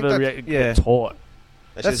never get taught.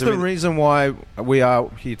 That's the reason why we are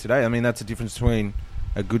here today. I mean, that's the difference between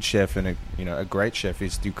a good chef and a great chef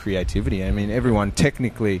is through creativity. I mean, everyone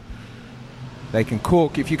technically they can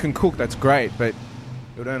cook. If you can cook, that's great, but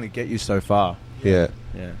it would only get you so far. Yeah.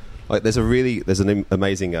 Yeah. Like there's an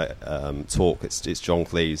amazing talk. It's John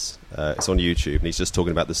Cleese. It's on YouTube, and he's just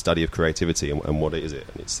talking about the study of creativity and what is it.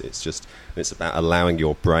 And it's about allowing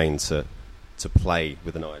your brain to play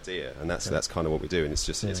with an idea, and that's kind of what we do. And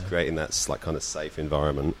it's creating that like kind of safe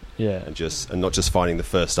environment. Yeah. And not just finding the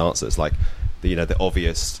first answer. It's like the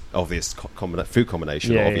obvious food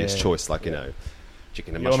combination, or obvious choice, like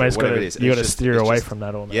chicken and mushroom, whatever it is. You got to steer away from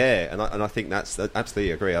that almost. Yeah, and I think that's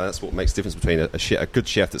absolutely agree. That's what makes the difference between a good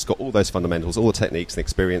chef that's got all those fundamentals, all the techniques and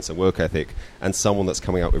experience and work ethic, and someone that's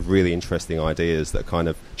coming up with really interesting ideas that are kind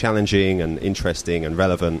of challenging and interesting and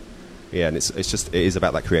relevant. Yeah, and it is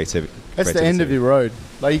about that creativity. That's the end of your road.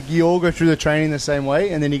 Like, you all go through the training the same way,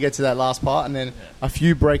 and then you get to that last part, and then a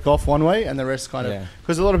few break off one way, and the rest kind of...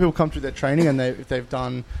 Because a lot of people come through their training, and if they've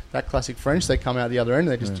done that classic French, they come out the other end,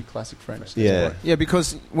 and they just do classic French. Yeah. Yeah,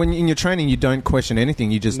 because when in your training, you don't question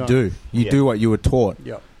anything. You just do. You do what you were taught.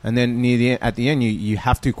 Yep. And then at the end, you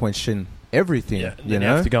have to question everything. Yeah, you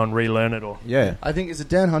have to go and relearn it all. Yeah. I think, is it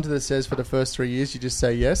Dan Hunter that says for the first 3 years you just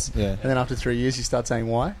say yes, and then after 3 years you start saying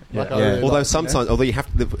why? Yeah. Although sometimes, you have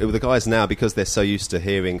to, the guys now, because they're so used to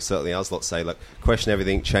hearing certainly us lot say, like, question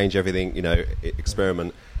everything, change everything,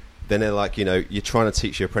 experiment. Then they're like, you're trying to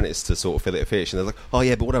teach your apprentice to sort of fillet a fish, and they're like, oh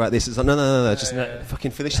yeah, but what about this? It's like, no, just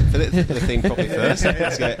fucking fillet the thing properly first,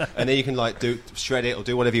 and then you can like shred it or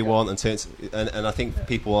do whatever you want, and I think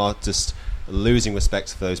people are just losing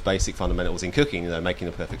respect for those basic fundamentals in cooking, making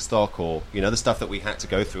a perfect stock, or the stuff that we had to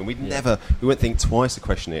go through, and we wouldn't think twice to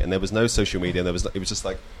question it, and there was no social media, and it was just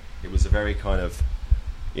like, it was a very kind of,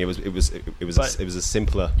 it was a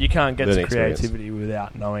simpler. You can't get to creativity experience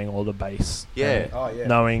without knowing all the base. Yeah.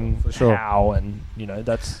 Knowing how, and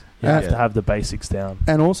that's you have to have the basics down.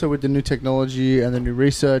 And also with the new technology and the new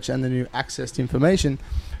research and the new access to information,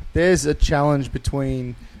 there's a challenge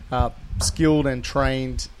between skilled and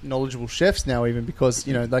trained, knowledgeable chefs now, even because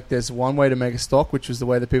like there's one way to make a stock, which was the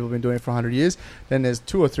way that people have been doing it for 100 years. Then there's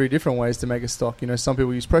 2 or 3 different ways to make a stock. Some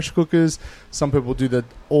people use pressure cookers, some people do the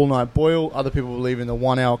all-night boil, other people believe in the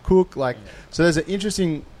 1 hour cook. So there's an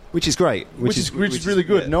interesting, which is great, which is really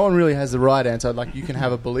good. No one really has the right answer. Like, you can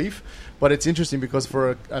have a belief, but it's interesting because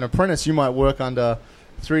for an apprentice, you might work under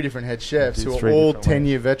 3 different head chefs who are all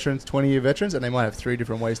 10-year veterans, 20-year veterans, and they might have 3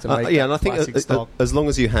 different ways to make and I think stock. as long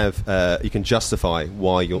as you have, you can justify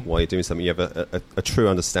why you're doing something, you have a true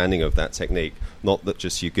understanding of that technique, not that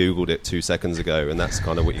just you Googled it 2 seconds ago and that's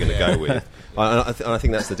kind of what you're going to go with. I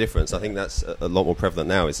think that's the difference. I think that's a lot more prevalent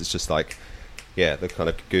now. It's just like, the kind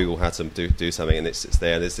of Google how to do something, and it's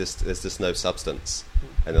there. There's just no substance,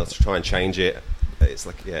 and they'll try and change it. It's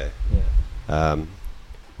like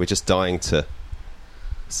we're just dying to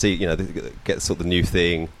see, get sort of the new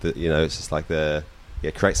thing that, it's just like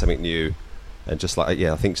create something new, and just like,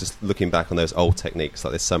 I think just looking back on those old techniques,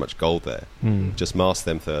 like there's so much gold there. Just master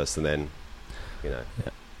them first, and then,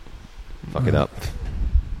 fuck it up.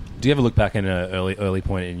 Do you ever look back in an early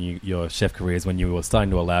point in your chef careers when you were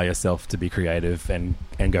starting to allow yourself to be creative and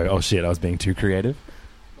go, oh shit, I was being too creative?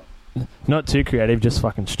 Not too creative, just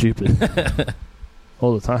fucking stupid.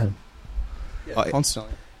 All the time.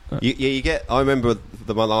 Constantly. You get. I remember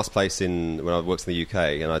my last place when I worked in the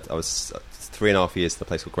UK, and I was 3.5 years at a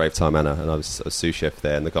place called Gravetime Manor, and I was a sous chef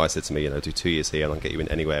there. And the guy said to me, do 2 years here, and I'll get you in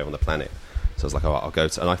anywhere on the planet. So I was like, all right, I'll go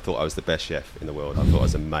to. And I thought I was the best chef in the world. I thought I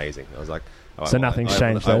was amazing. I was like, all right, so nothing's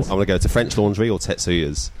changed. I'm going to go to French Laundry or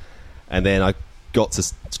Tetsuya's, and then I got to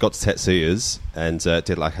Tetsuya's and had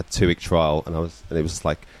 2-week trial, and it was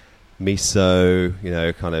like miso,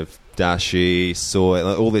 kind of dashi, soy,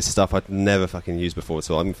 all this stuff I'd never fucking used before.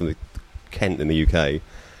 So I'm from Kent in the UK,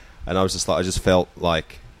 and I was just like, I just felt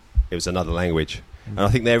like it was another language. And I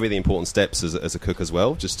think they're really important steps as a cook as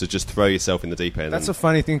well, just to throw yourself in the deep end. That's a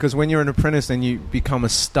funny thing, because when you're an apprentice and you become a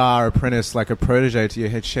star apprentice, like a protege to your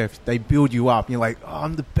head chef, they build you up. And you're like, oh,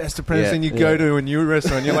 I'm the best apprentice. And you go to a new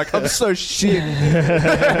restaurant and you're like, I'm so shit.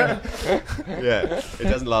 It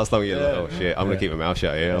doesn't last long. You're like, oh shit, I'm going to keep my mouth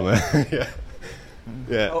shut here.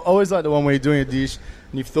 I always like the one where you're doing a dish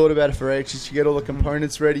and you've thought about it for ages. You get all the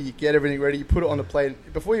components ready, you get everything ready, you put it on the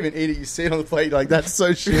plate. Before you even eat it, you see it on the plate. You're like, that's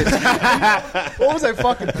so shit. What was I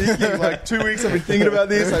fucking thinking? Like, 2 weeks I've been thinking about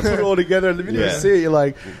this. I put it all together, and the minute you see it, you're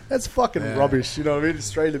like, that's fucking rubbish. You know what I mean? It's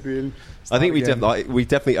straight to bin. I think we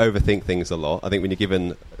definitely overthink things a lot. I think when you're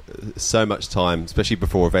given so much time, especially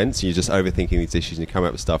before events, you're just overthinking these dishes and you come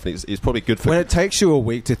up with stuff, and it's probably good for... When it takes you a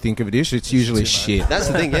week to think of a dish, it's usually shit. That's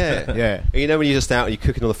the thing, yeah. When you're just out and you're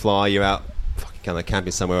cooking on the fly, you're out fucking kind of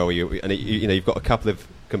camping somewhere, or you've got a couple of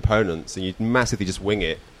components and you massively just wing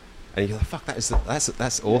it, and you're like, fuck, that's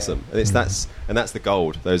awesome. And that's the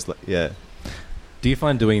gold. Do you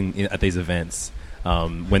find doing at these events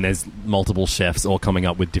when there's multiple chefs all coming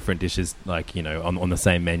up with different dishes, like, you know, on the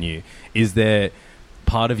same menu, is there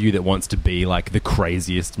part of you that wants to be like the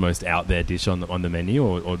craziest, most out there dish on the menu,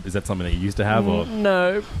 or is that something that you used to have? Or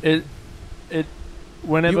No, it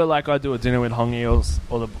whenever like I do a dinner with Hongi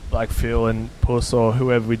or the, like Phil and Puss or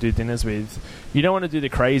whoever we do dinners with, you don't want to do the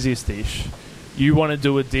craziest dish. You want to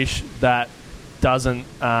do a dish that doesn't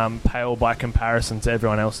pale by comparison to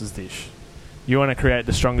everyone else's dish. You want to create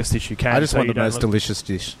the strongest dish you can. I just so want you the don't most look- delicious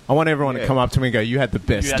dish. I want everyone to come up to me and go, "You had the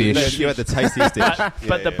best dish." You had the tastiest dish.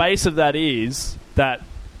 But the base of that is that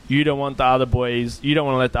you don't want the other boys. You don't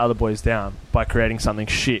want to let the other boys down by creating something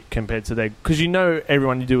shit compared to their. Because you know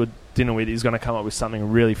everyone you do a dinner with is going to come up with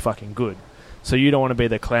something really fucking good. So you don't want to be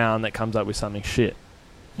the clown that comes up with something shit.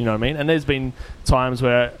 You know what I mean? And there's been times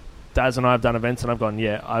where Daz and I have done events and I've gone,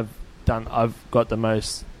 yeah, I've got the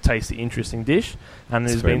most tasty, interesting dish. And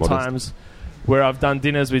there's been times where I've done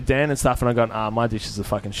dinners with Dan and stuff and I've gone, my dish is the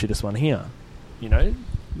fucking shittest one here. You know?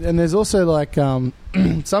 And there's also like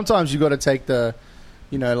sometimes you got to take the,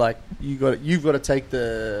 you know, like you've got to take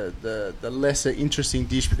the lesser interesting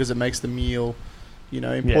dish because it makes the meal, you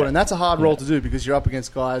know, important. And that's a hard role to do because you're up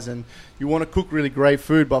against guys and you want to cook really great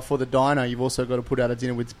food, but for the diner you've also got to put out a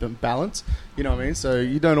dinner with balance. You know what I mean? So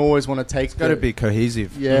you don't always want to take. It's got to be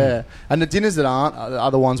cohesive. Yeah, and the dinners that aren't are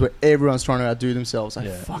the ones where everyone's trying to outdo themselves. I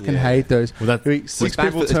fucking hate those. Well, Six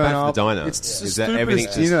people turn up. It's bad for the diner. It's Is that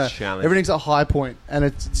everything's just challenging. Everything's a high point, and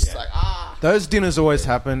it's just like Those dinners always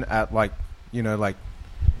happen at like, you know, like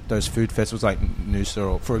those food festivals like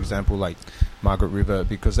Noosa or, for example, like Margaret River,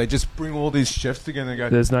 because they just bring all these chefs together and go,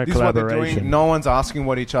 there's no this is what they're collaboration. doing. No one's asking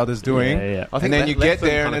what each other's doing. I think And then you get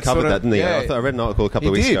there and it's covered sort that, of... didn't he? Yeah. I thought I read an article a couple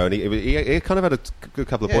of weeks ago, and he kind of had a good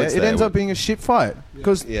couple of points it there. ends up being a shit fight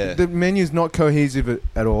because the menu's not cohesive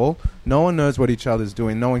at all. No one knows what each other's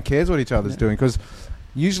doing. No one cares what each other's doing because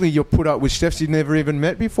usually you're put up with chefs you've never even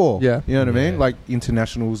met before. Yeah. You know what I mean? Like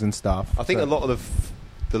internationals and stuff. I think a lot of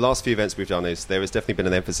the last few events we've done is there has definitely been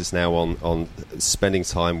an emphasis now on spending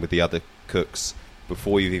time with the other cooks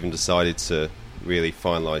before you've even decided to really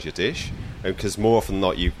finalise your dish. Because more often than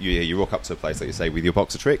not, you rock up to a place, like you say, with your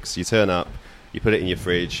box of tricks. You turn up, you put it in your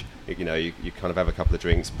fridge, you kind of have a couple of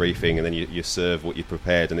drinks, briefing, and then you serve what you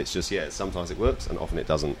prepared. And it's just, sometimes it works and often it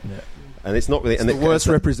doesn't. Yeah. And it's not really... It's the worst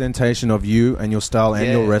representation of you and your style and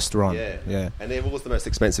your restaurant. Yeah. And they're always the most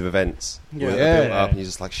expensive events. Yeah. They're built up and you're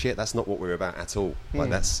just like, shit, that's not what we're about at all.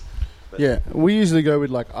 Like, that's... we usually go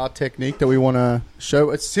with like our technique that we want to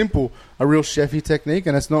show. It's simple, a real chefy technique,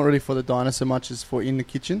 and it's not really for the diner so much as for in the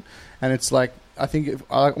kitchen. And it's like, I think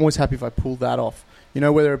I'm always happy if I pull that off. You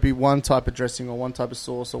know, whether it be one type of dressing or one type of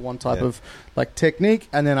sauce or one type of like technique,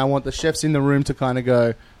 and then I want the chefs in the room to kind of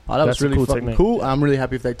go, that was really fucking cool. I'm really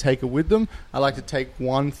happy if they take it with them. I like to take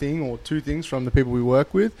one thing or two things from the people we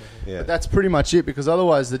work with. But that's pretty much it, because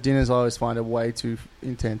otherwise the dinners I always find are way too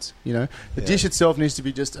intense. You know, the dish itself needs to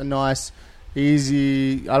be just a nice,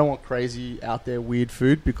 easy. I don't want crazy, out there, weird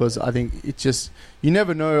food, because I think it just, you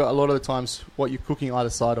never know a lot of the times what you're cooking either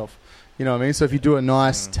side of. You know what I mean? So if you do a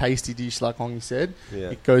nice, tasty dish, like Hongi said,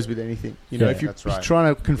 it goes with anything. You know, if you're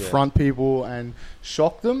trying to confront people and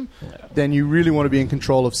shock them, then you really want to be in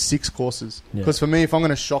control of 6 courses. Because for me, if I'm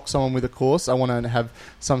going to shock someone with a course, I want to have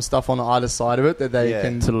some stuff on either side of it that they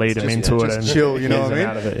can to lead them into it and chill. You know what I mean?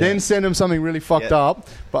 It, then send them something really fucked up,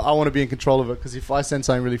 but I want to be in control of it. Because if I send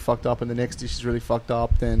something really fucked up and the next dish is really fucked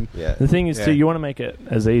up, then the thing is too, you want to make it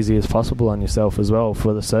as easy as possible on yourself as well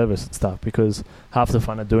for the service and stuff, because half the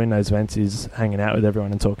fun of doing those events is hanging out with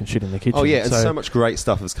everyone and talking shit in the kitchen. Oh yeah, and so much great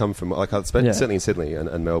stuff has come from, like I've spent certainly in Sydney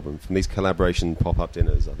and Melbourne, from these collaboration pop-up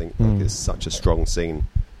dinners. I think like, it's such a strong scene.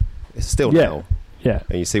 It's still now. Yeah.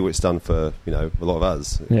 And you see what it's done for, you know, a lot of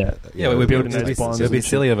us. Yeah. We're building those bonds. It would be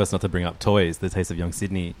silly of us not to bring up Toys, the Taste of Young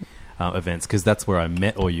Sydney events, because that's where I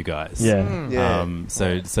met all you guys.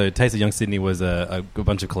 So Taste of Young Sydney was a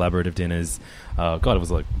bunch of collaborative dinners. God, it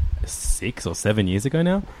was like 6 or 7 years ago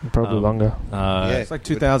now. Probably longer. It's like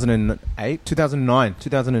 2008, 2009.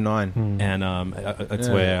 And it's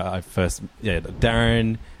where I first,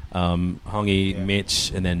 Darren, Hongi,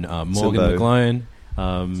 Mitch, and then Morgan McGlone.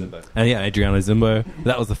 And Adriano Zimbo.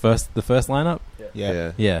 That was the first lineup.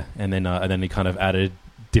 Yeah. And then he kind of added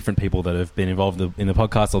different people that have been involved in the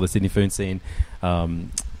podcast or the Sydney food scene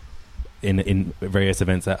in various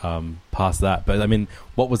events past that. But I mean,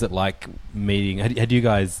 what was it like meeting? Had you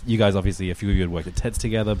guys obviously a few of you had worked at TEDS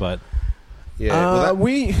together, but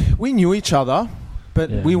we knew each other, but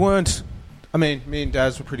we weren't. I mean, me and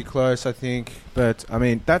Daz were pretty close, I think. But I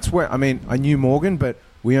mean, that's where I knew Morgan, but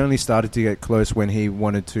we only started to get close when he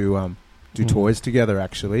wanted to do toys together,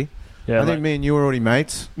 actually. Yeah, I think me and you were already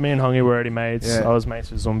mates. Me and Hongi were already mates. Yeah. I was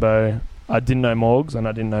mates with Zumbo. I didn't know Morgs and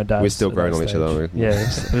I didn't know Daz. We're still at growing that on each other, stage. aren't we?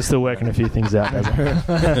 Yeah, we're still working a few things out.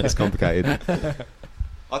 It's complicated.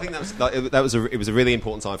 I think it was a really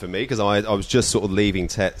important time for me because I was just sort of leaving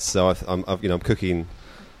Tets, so I'm cooking,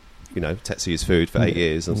 Tetsuya's food for 8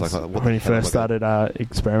 years. And I was like, when you first started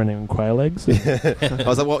experimenting with quail eggs. I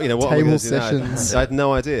was like, what am I Table going to do sessions. now? I had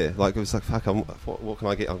no idea. Like it was like, fuck, what can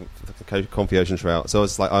I get? I'm Confi ocean trout. So I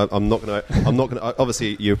was like, I'm not going to.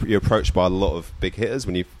 Obviously, you're approached by a lot of big hitters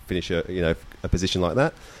when you finish a position like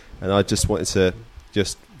that, and I just wanted to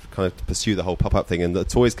just kind of pursue the whole pop-up thing. And the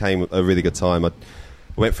toys came at a really good time. I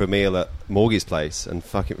went for a meal at Morgie's place and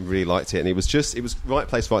fucking really liked it. And it was right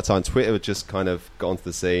place, right time. Twitter had just kind of got onto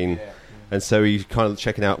the scene. Yeah. And so we kind of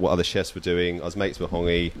checking out what other chefs were doing. I was mates with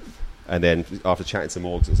Hongi. And then after chatting to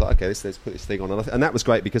Morgs, it was like, okay, let's put this thing on. And that was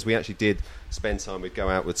great because we actually did spend time. We'd go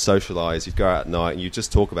out, we'd socialise, you'd go out at night and you'd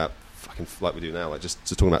just talk about fucking, like we do now, like just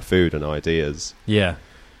talking about food and ideas. Yeah.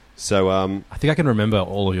 So I think I can remember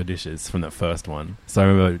all of your dishes from that first one. So I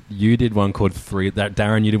remember you did one called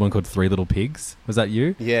Darren, you did one called Three Little Pigs. Was that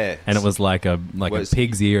you? Yeah. And it was like a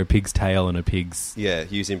pig's ear, a pig's tail, and a pig's... Yeah,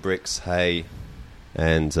 using bricks, hay,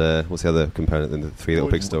 and what's the other component in the Three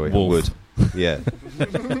Little Pigs story? Wolf. Wood. Yeah.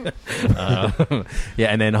 Yeah,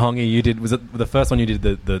 and then Hongi, you did... Was it the first one you did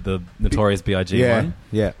the Notorious B.I.G. one?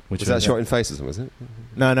 Yeah. Was that Shot in Faces, was it?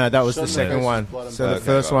 No, that was the second one. So the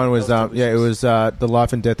first one was, it was The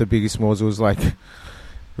Life and Death of Biggie Smalls. It was like, it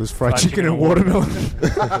was fried chicken and watermelon.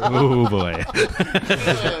 Oh, boy.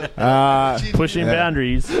 Pushing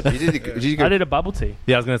boundaries. I did a bubble tea.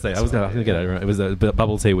 Yeah, I was going to say, I was going to get it right. It was a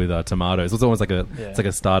bubble tea with tomatoes. It was almost like it's like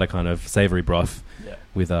a starter kind of savoury broth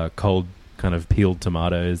with cold kind of peeled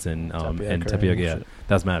tomatoes and tapioca. Yeah,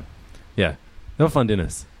 that was mad. Yeah, they were fun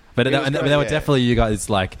dinners. But they were definitely, you guys,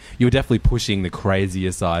 like, you were definitely pushing the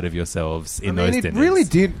crazier side of yourselves in those dinners. It really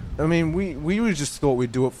did. I mean, we just thought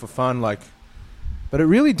we'd do it for fun, like, but it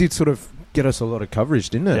really did sort of get us a lot of coverage,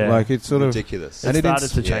 didn't it? Yeah. Like, it's sort ridiculous. of... It started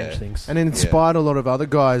to change things. And it inspired a lot of other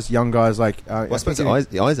guys, young guys, like... I suppose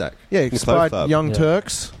Isaac. Yeah, it inspired Young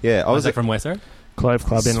Turks. Yeah, I was from where, sir? Clove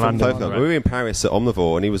Club in London. We were in Paris at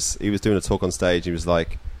Omnivore, and he was doing a talk on stage. He was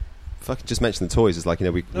like, "Fucking just mention the toys." It's like,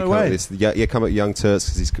 we come up with this, come at Young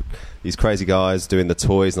Turks because these crazy guys doing the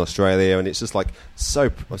toys in Australia, and it's just like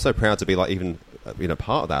I'm so proud to be like even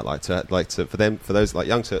part of that. For those like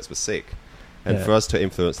Young Turks were sick, and for us to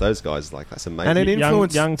influence those guys, like that's amazing. And it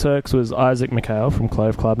influenced Young Turks was Isaac McHale from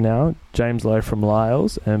Clove Club now, James Lowe from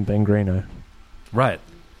Lyles, and Ben Greeno. Right.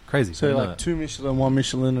 Crazy. So like 2 Michelin, 1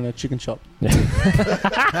 Michelin, and a chicken shop.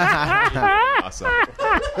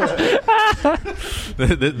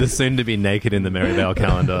 the soon to be naked in the Merivale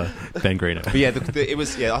calendar, Ben Greeno. But yeah, it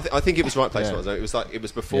was. Yeah, I think it was right place. It was like it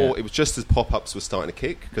was before. Yeah. It was just as pop-ups were starting to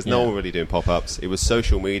kick because no one was really doing pop-ups. It was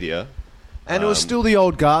social media. And it was still the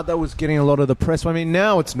old guard that was getting a lot of the press. I mean,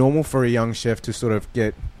 now it's normal for a young chef to sort of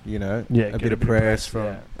get, a bit of press from...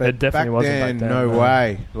 Yeah. But it definitely wasn't back then. No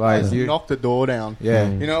way. Like you knocked the door down. Yeah.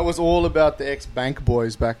 It was all about the ex-bank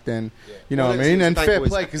boys back then. You know what I mean? And fair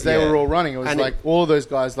play because they were all running. It was like all of those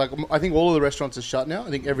guys. Like I think all of the restaurants are shut now. I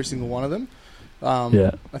think every single one of them.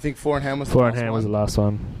 I think Four and Ham was the last one. Four and Ham was the last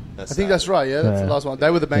one. I think that's right. Yeah, that's the last one. They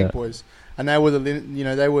were the bank boys, and they were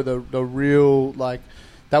the real like.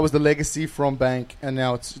 That was the legacy from Bank, and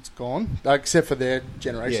now it's gone. Except for their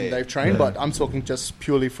generation, they've trained. But I'm talking just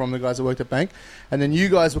purely from the guys that worked at Bank. And then you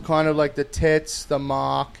guys were kind of like the Tets, the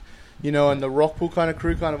Mark, and the Rockpool kind of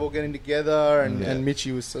crew, kind of all getting together. And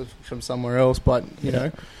Mitchie was from somewhere else, but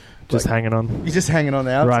just hanging on. You're just hanging on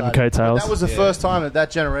the outside. Riding coattails. But that was the first time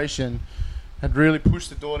that generation had really pushed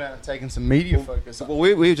the door down and taken some media focus. Well,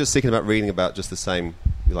 we were just thinking about reading about just the same,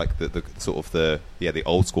 like the sort of the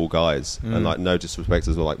old school guys, and like no disrespect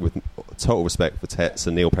as well, like with total respect for Tets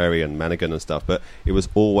and Neil Perry and Manigan and stuff, but it was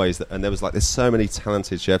always and there was like there's so many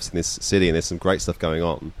talented chefs in this city and there's some great stuff going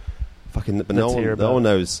on. But no one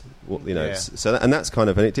knows what So and that's kind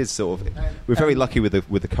of, and it did sort of. We're very lucky with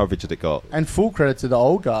the coverage that it got. And full credit to the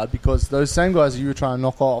old guard because those same guys that you were trying to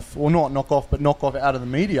knock off, or not knock off, but knock off out of the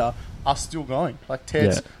media. Are still going like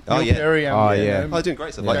Ted's, Neil Perry, they're doing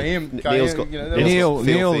great stuff. Like Neil's got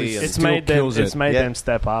Neil. It's made them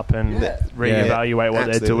step up and reevaluate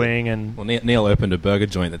what they're doing. And Neil opened a burger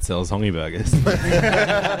joint that sells hongi burgers.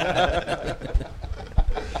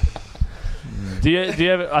 Do you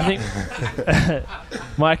ever? I think,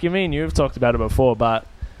 Mike, you've talked about it before, but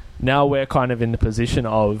now we're kind of in the position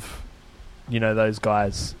of. Those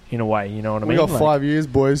guys in a way, you know what I mean? We got 5 years,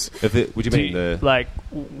 boys. Would you mean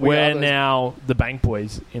we're now the bank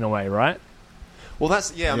boys in a way, right? Well,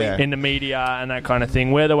 that's I mean, in the media and that kind of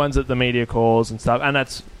thing. We're the ones that the media calls and stuff, and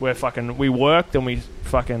that's where we worked and we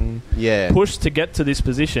fucking pushed to get to this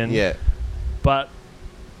position. Yeah, but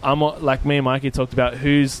I'm like me and Mikey talked about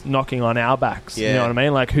who's knocking on our backs. You know what I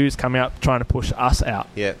mean? Like who's coming up trying to push us out.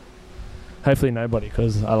 Yeah. Hopefully nobody,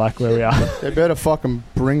 because I like where we are. They better fucking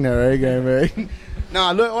bring their A game, man.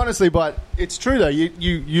 No, look, honestly, but it's true though.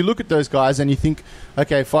 You look at those guys and you think,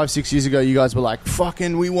 okay, 5-6 years ago, you guys were like,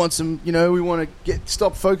 fucking, we want some, we want to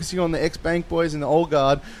stop focusing on the ex-bank boys and the old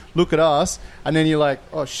guard. Look at us, and then you're like,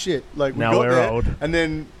 oh shit, like now we're there, old, and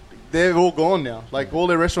then they're all gone now. Like all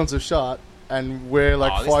their restaurants have shut. And we're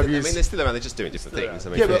like 5 years. I mean, they're still around. They're just doing different things. I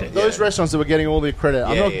mean, but those restaurants that were getting all the credit,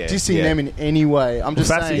 I'm not dissing them in any way. I'm just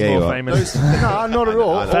saying. More famous. No, not at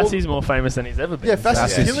all. Fassie's more famous than he's ever been. Yeah,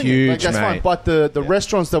 Fassie's killing it. Like, that's fine. But the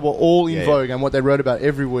restaurants that were all in vogue and what they wrote about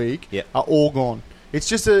every week are all gone. It's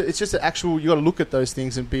just an actual. You got to look at those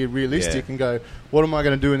things and be realistic and go, what am I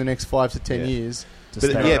going to do in the next 5 to 10 years? But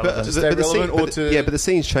the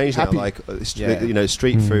scene's changed now. Like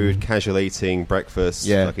street food, casual eating, breakfast,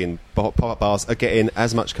 fucking pop-up bars are getting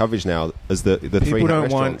as much coverage now as the three restaurants. People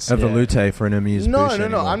don't want a Volute for an amuse bouche.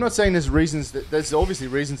 No. I'm not saying there's reasons. There's obviously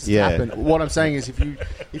reasons to happen. What I'm saying is, if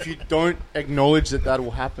you don't acknowledge that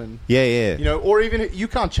will happen, or even you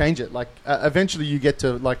can't change it. Like eventually you get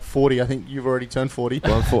to like 40. I think you've already turned 40.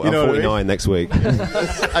 Well, I'm 49 next week.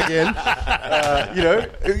 Again,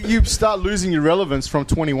 you start losing your relevance from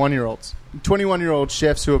 21-year-olds. 21-year-old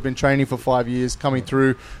chefs who have been training for 5 years, coming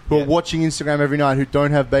through, who are watching Instagram every night, who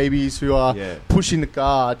don't have babies, who are pushing the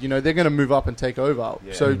guard. They're going to move up and take over.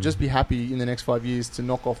 Yeah. So just be happy in the next 5 years to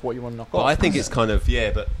knock off what you want to knock off. I think it's kind of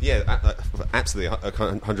absolutely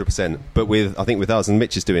 100%. But I think with us and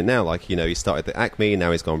Mitch is doing now, like he started the Acme,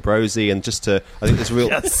 now he's gone Brosy, and I think there's real.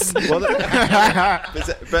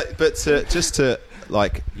 Just to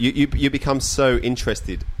like you become so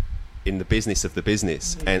interested in the business of the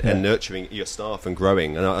business and nurturing your staff and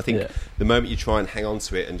growing. And I think the moment you try and hang on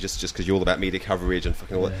to it and just because you're all about media coverage and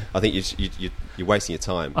fucking all that, I think you're wasting your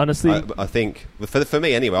time. Honestly, I think for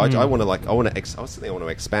me anyway, I want to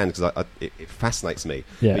expand because it fascinates me.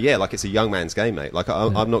 Yeah. But like it's a young man's game, mate. Like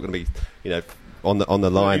I'm not going to be on the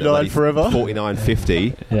line at forever 49,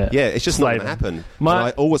 50. It's just not going to happen. I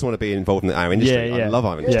always want to be involved in our industry. I love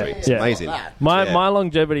our industry. It's amazing. My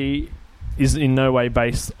longevity is in no way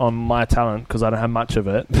based on my talent because I don't have much of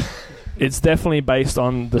it. It's definitely based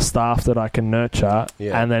on the staff that I can nurture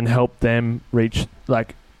and then help them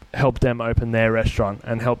help them open their restaurant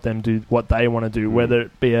and help them do what they want to do, whether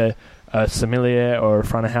it be a sommelier or a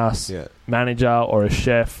front of house manager or a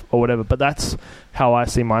chef or whatever. But that's how I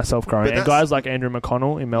see myself growing. And guys like Andrew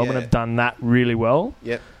McConnell in Melbourne have done that really well,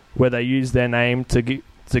 where they use their name to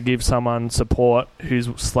give someone support who's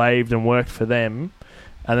slaved and worked for them.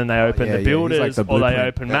 And then they open the Builders, or they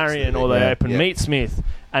open Marion, or they open Meatsmith,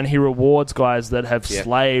 and he rewards guys that have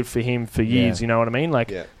slaved for him for years. You know what I mean?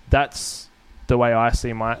 Like that's the way I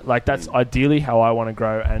see that's ideally how I want to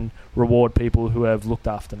grow and reward people who have looked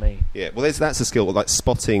after me. Yeah, well, that's a skill like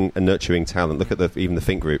spotting and nurturing talent. Look at even the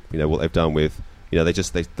Think Group. What they've done with. They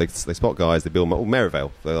spot guys. They build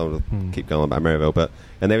Merivale. They'll keep going on about Merivale,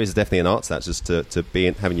 and there is definitely an art to that, just to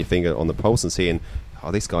be having your finger on the pulse and seeing.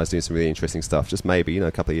 This guy's doing some really interesting stuff. Just maybe, a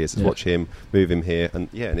couple of years, just watch him, move him here, and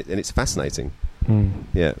it's fascinating.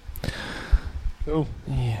 Yeah. Cool.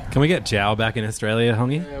 Yeah. Can we get Jow back in Australia,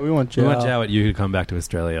 Hongi? Yeah, we want Jow. We want Jow at you to come back to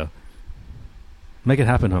Australia. Make it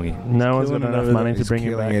happen, Hongi. No one's got enough money to bring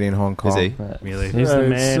him back. It in Hong Kong. Is he? Really? He's the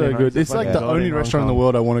man. So good. It's like the only restaurant in the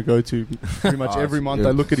world I want to go to. Pretty much every month I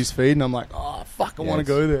look at his feed and I'm like, oh, fuck, I want to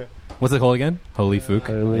go there. What's it called again? Holy Fook?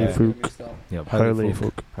 Holy Fook. Yep. Holy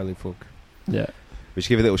Fook. Holy Fook. Yeah. We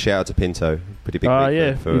should give a little shout out to Pinto. Pretty big.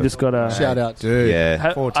 We just got a shout out, dude.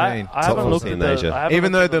 Yeah, 14. I haven't looked at Asia.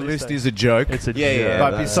 Even though the list is a joke, it's a joke.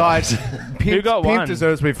 But besides, Who got Pimp one?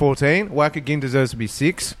 deserves to be 14. Wackagin deserves to be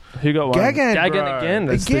 6. Who got one? Gagan, again.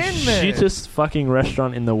 That's again, the man. shittest fucking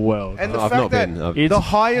restaurant in the world. And the I've fact not that been. the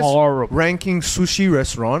highest horrible. ranking sushi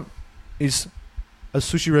restaurant is a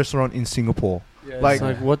sushi restaurant in Singapore. Yeah, like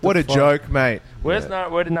what a fuck? joke, mate. Where did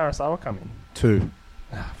Narasawa come in? 2.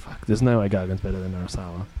 Fuck. There's no way Gagan's better than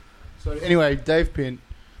Narasawa. So anyway, Dave Pint,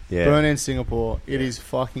 Burn End Singapore. It is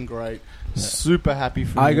fucking great. Super happy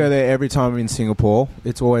for I you. go there every time I'm in Singapore.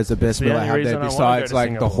 It's always the best the meal I only have reason there. I wanna Besides go to like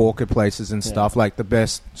the Singapore. hawker places and stuff, like the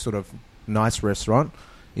best sort of nice restaurant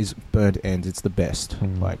is Burnt Ends. It's the best.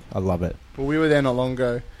 Like I love it. Well, we were there not long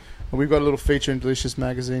ago. And we've got a little feature in Delicious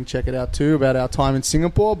Magazine. Check it out too about our time in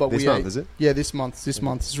Singapore. But this month, is it? Yeah, this month. This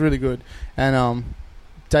month it's really good. And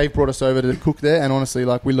Dave brought us over to cook there, and honestly,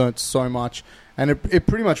 like we learnt so much. And it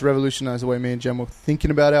pretty much revolutionised the way me and Jem were thinking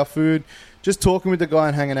about our food. just talking with the guy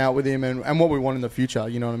and hanging out with him and what we want in the future,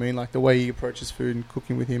 you know what I mean? Like the way he approaches food and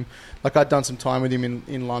cooking with him. Like I'd done some time with him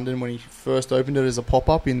in London when he first opened it as a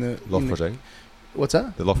pop-up in the... Loft Project? What's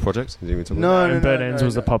that? The Loft Project? No, Burn Ends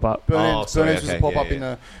was a pop-up. Burn Ends was a pop-up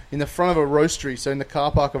in the front of a roastery, so in the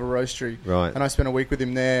car park of a roastery. Right. And I spent a week with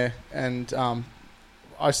him there, and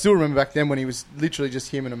I still remember back then when he was literally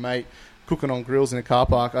just him and a mate cooking on grills in a car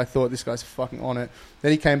park. I thought, this guy's fucking on it.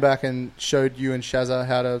 Then he came back and showed you and Shazza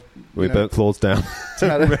how to... We burnt Claude's down.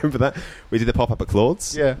 Remember that? We did the pop-up at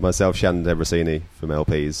Claude's. Yeah. Myself, Shannon Debrasini from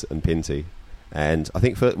LPs and Pinty. And I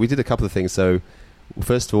think we did a couple of things. So,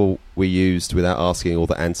 first of all, we used, without asking, all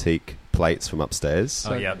the antique plates from upstairs.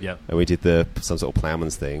 Oh, yeah. And we did some sort of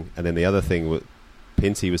ploughman's thing. And then the other thing,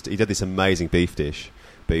 Pinty he did this amazing beef dish,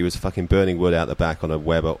 but he was fucking burning wood out the back on a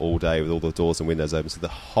Weber all day with all the doors and windows open, so the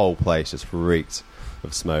whole place just reeked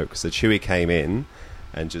of smoke. So Chewy came in,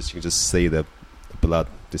 and you can just see the blood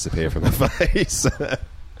disappear from her face.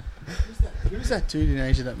 Who's that dude in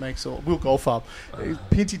Asia that makes all... Will Goldfarb.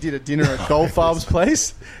 Pinty did a dinner at Goldfarb's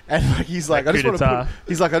place, and he's like, I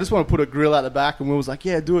just want to put a grill out the back, and Will was like,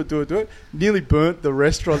 yeah, do it. Nearly burnt the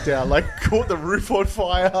restaurant down, like caught the roof on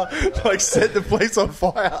fire, like set the place on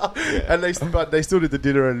fire, and they still did the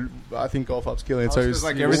dinner, and I think Goldfarb's killing it. So it's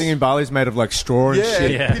like everything in Bali is made of like straw and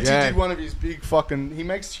shit. Pinty did one of his big fucking... He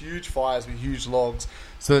makes huge fires with huge logs,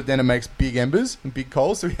 so that then it makes big embers and big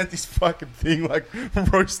coals. So he had this fucking thing like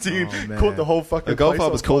roasting, caught the whole fucking. And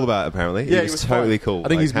Goldfarb was cool about it, apparently. Yeah, he was totally cool. I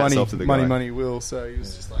think he's money Will. So he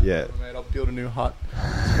was just like, mate, I'll build a new hut.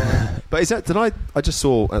 But is that? I just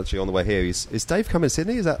saw actually on the way here. Is Dave coming to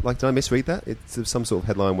Sydney? Is that like? Did I misread that? It's some sort of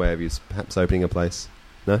headline where he's perhaps opening a place.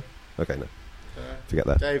 No. Okay, no. Forget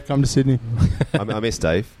that. Dave, come to Sydney. I miss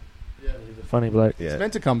Dave. Yeah, he's a funny bloke. Yeah. He's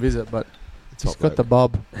meant to come visit, but he's bloke. got the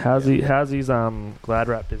bob. How's his Glad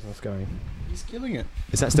Wrap business going? He's killing it.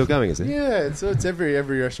 Is that still going? Is it? Yeah, it's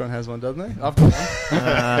every restaurant has one, doesn't they? I've got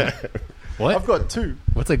one. What? I've got two.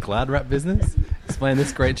 What's a Glad Wrap business? Explain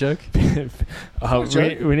this great joke.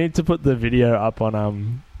 We need to put the video up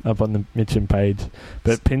on the Mitchum page.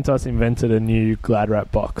 But Pintos invented a new Glad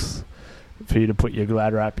Wrap box for you to put your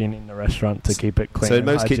Glad Wrap in the restaurant to keep it clean. So in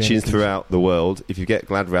most kitchens throughout the world, if you get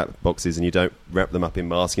Glad Wrap boxes and you don't wrap them up in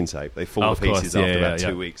masking tape, they fall to pieces after about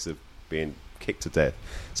 2 weeks of being kicked to death.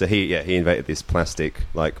 So he invented this plastic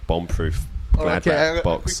like bomb-proof Glad Wrap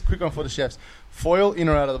box. Quick one for the chefs. Foil in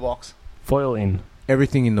or out of the box? Foil in.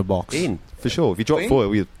 Everything in the box. In, for sure. If you drop Clean?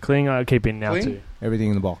 foil, you... Clean, I keep in now Clean? too. Everything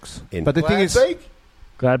in the box. In. But the thing is... Bake?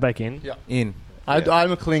 Glad Bake in? Yeah. In.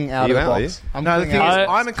 I'm a cling out You of the out, box. are No, the thing is,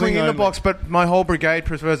 I'm a cling in the only. box, but my whole brigade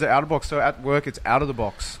prefers it out of the box, so at work it's out of the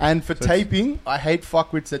box. And for taping, I hate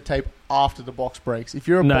fuckwits that tape after the box breaks. If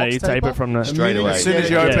you're a box you tape taper, it from the... Straight away. As soon as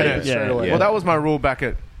you open it. straight away. Well, that was my rule back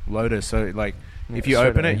at Lotus, so like, if you straight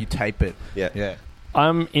open away. it, you tape it. Yeah.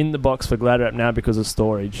 I'm in the box for Glad Wrap now because of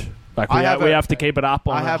storage. Like we have to keep it up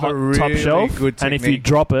on I the have a top really shelf, good and if you technique.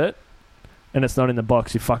 drop it and it's not in the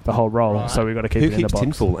box, you fuck the whole roll. Right. So we've got to keep Who it in the keeps box.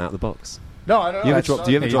 tinfoil out of the box? No, I don't know.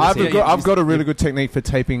 Do you ever drop I've got a really good technique for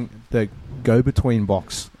taping the go-between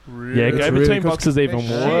box. Yeah, It's go really between good. boxes even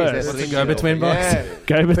worse. What's a go-between box? Yeah.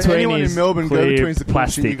 Go For between anyone is in Melbourne, go clear between's the cool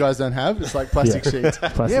plastic. shit you guys don't have. It's like plastic sheets.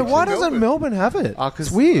 Plastic Yeah, why sheet. doesn't Melbourne have it? Cause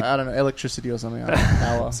It's weird. I don't know, electricity or something. I don't know,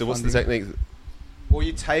 power. So what's the funding. technique? Well,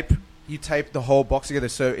 you tape the whole box together,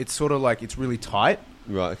 so it's sort of like it's really tight.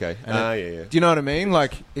 Right, okay. And do you know what I mean?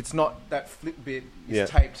 Like, it's not that flip bit is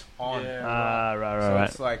taped on. Right.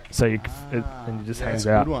 It's like... So and you just hangs That's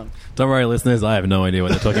a out. good one. Don't worry, listeners. I have no idea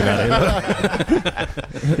what they're talking about either.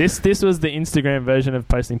 This was the Instagram version of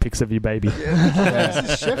posting pics of your baby. This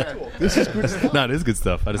is chef talk. This is good stuff. No, it is good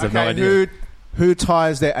stuff. I just have no Okay, idea. who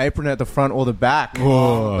ties their apron at the front or the back?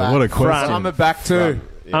 Whoa, back. what a Front. question. I'm a back too.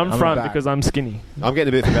 I'm I'm front back. because I'm skinny. I'm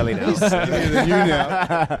getting a bit of a belly now. You're new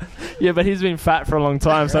now. Yeah, but he's been fat for a long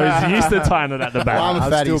time, so he's used to tying it at the back. Well, I'm a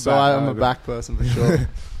I'm fatty, still so back, I'm a however. back person for sure.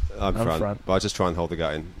 I'm front, front. but I just try and hold the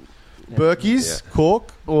gut in. Berkey's,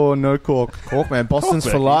 cork or no cork? Cork, man. Boston's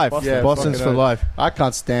for Berkey. life. Yeah, Boston's fucking for oath. life. I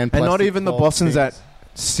can't stand And plastic not even the cork Boston's things. that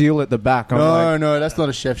seal at the back. I'm No, like, no, that's not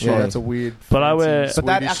a chef shoe. Yeah. That's a weird. But I fancy wear- but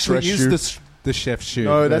that Swedish actually dress is shoe. the chef's shoe.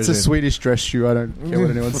 No, that's a version. Swedish dress shoe. I don't care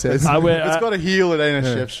what anyone says. I wear- it's got a heel. It ain't a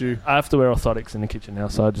Yeah. chef shoe. I have to wear orthotics in the kitchen now,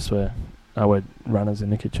 so I wear runners in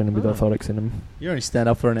the kitchen with orthotics in them. You only stand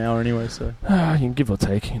up for an hour anyway, so. You can give or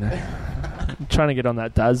take, you know. I'm trying to get on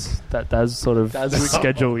that Daz sort of Daz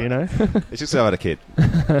schedule, you know. It's just so I had a kid.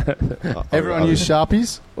 Everyone use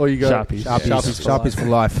Sharpies, or you go Sharpies. Sharpies, Sharpies for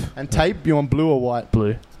life. And tape. You want blue or white?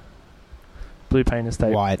 Blue. Blue painter's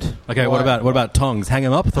tape. White. Okay, what about tongs? Hang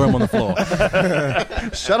them up, throw them on the floor.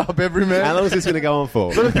 Shut up, every man. How long is this going to go on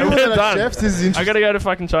for? For the people that are Done. chefs, this is interesting. I got to go to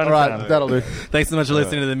fucking Chinatown. All right, that'll do. Thanks so much for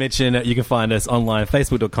listening to The Mitchin. You can find us online,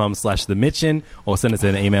 facebook.com/The Mitchin, or send us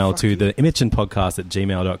an email to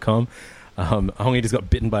themitchinpodcast@gmail.com. Hongi just got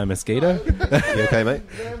bitten by a mosquito. You okay, mate?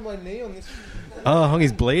 Oh,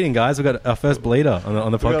 Hongi's bleeding, guys. We've got our first bleeder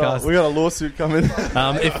on the podcast. We got a lawsuit coming.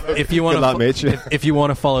 If you want Good luck, Mitch. if you want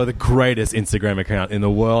to follow the greatest Instagram account in the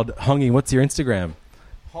world, Hongi, what's your Instagram?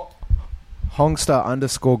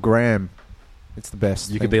 Hongstar_Graham. It's the best.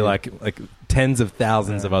 You could be like tens of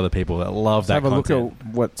thousands of other people that love that have content. a look at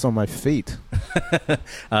what's on my feet.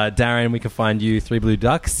 Darren, we can find you 3 Blue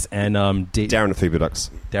Ducks and Darren at 3 Blue Ducks.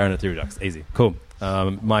 Darren at 3 Blue Ducks. Easy. Cool.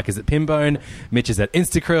 Mike is at Pinbone. Mitch is at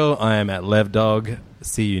Instacrill. I am at LevDog.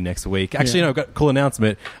 See you next week. Actually, no, I've got a cool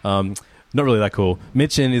announcement. Not really that cool.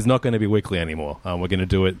 Mitchin is not going to be weekly anymore. We're going to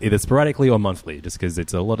do it either sporadically or monthly, just because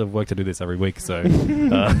it's a lot of work to do this every week. So,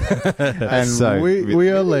 And So- we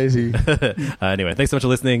are lazy. anyway, thanks so much for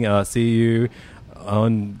listening. See you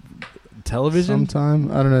on television Sometime.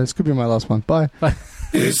 I don't know. This could be my last one. Bye. Bye.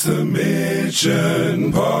 It's the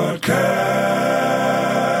Mitchin Podcast.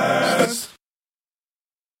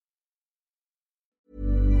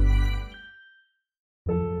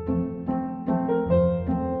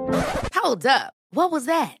 Hold up. What was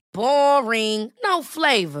that? Boring. No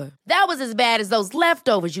flavor. That was as bad as those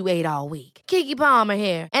leftovers you ate all week. Keke Palmer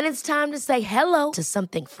here, and it's time to say hello to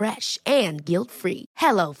something fresh and guilt-free.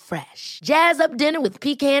 Hello Fresh. Jazz up dinner with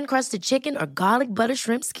pecan-crusted chicken or garlic butter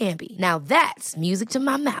shrimp scampi. Now that's music to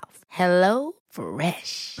my mouth. Hello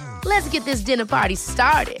Fresh. Let's get this dinner party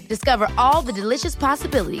started. Discover all the delicious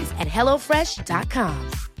possibilities at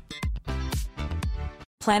hellofresh.com.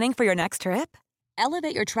 Planning for your next trip?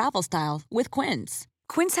 Elevate your travel style with Quince.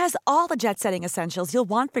 Quince has all the jet-setting essentials you'll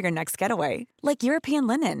want for your next getaway, like European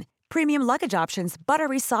linen, premium luggage options,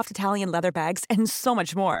 buttery soft Italian leather bags, and so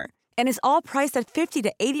much more. And is all priced at 50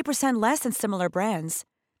 to 80% less than similar brands.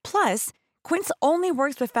 Plus, Quince only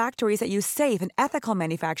works with factories that use safe and ethical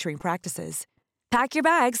manufacturing practices. Pack your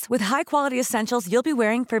bags with high-quality essentials you'll be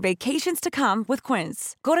wearing for vacations to come with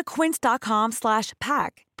Quince. Go to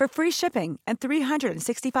quince.com/pack for free shipping and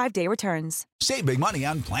 365-day returns. Save big money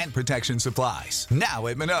on plant protection supplies. Now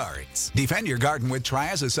at Menards. Defend your garden with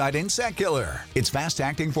Triazicide Insect Killer. Its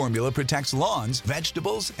fast-acting formula protects lawns,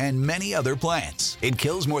 vegetables, and many other plants. It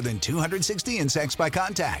kills more than 260 insects by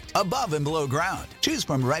contact, above and below ground. Choose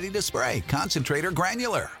from ready to spray, concentrate, or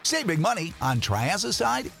granular. Save big money on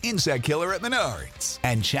Triazicide Insect Killer at Menards.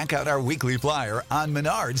 And check out our weekly flyer on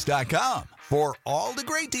Menards.com for all the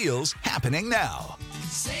great deals happening now.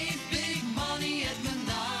 Save big money at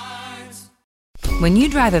Menards. When you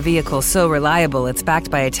drive a vehicle so reliable it's backed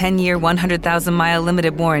by a 10-year, 100,000-mile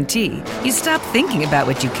limited warranty, you stop thinking about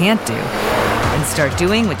what you can't do and start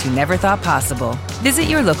doing what you never thought possible. Visit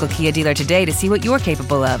your local Kia dealer today to see what you're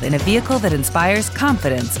capable of in a vehicle that inspires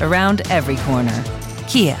confidence around every corner.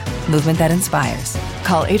 Kia, movement that inspires.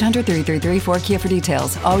 Call 800-333-4KIA for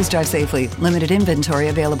details. Always drive safely. Limited inventory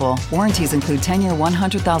available. Warranties include 10-year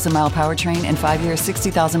 100,000-mile powertrain and 5-year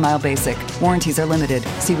 60,000-mile basic. Warranties are limited.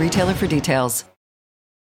 See retailer for details.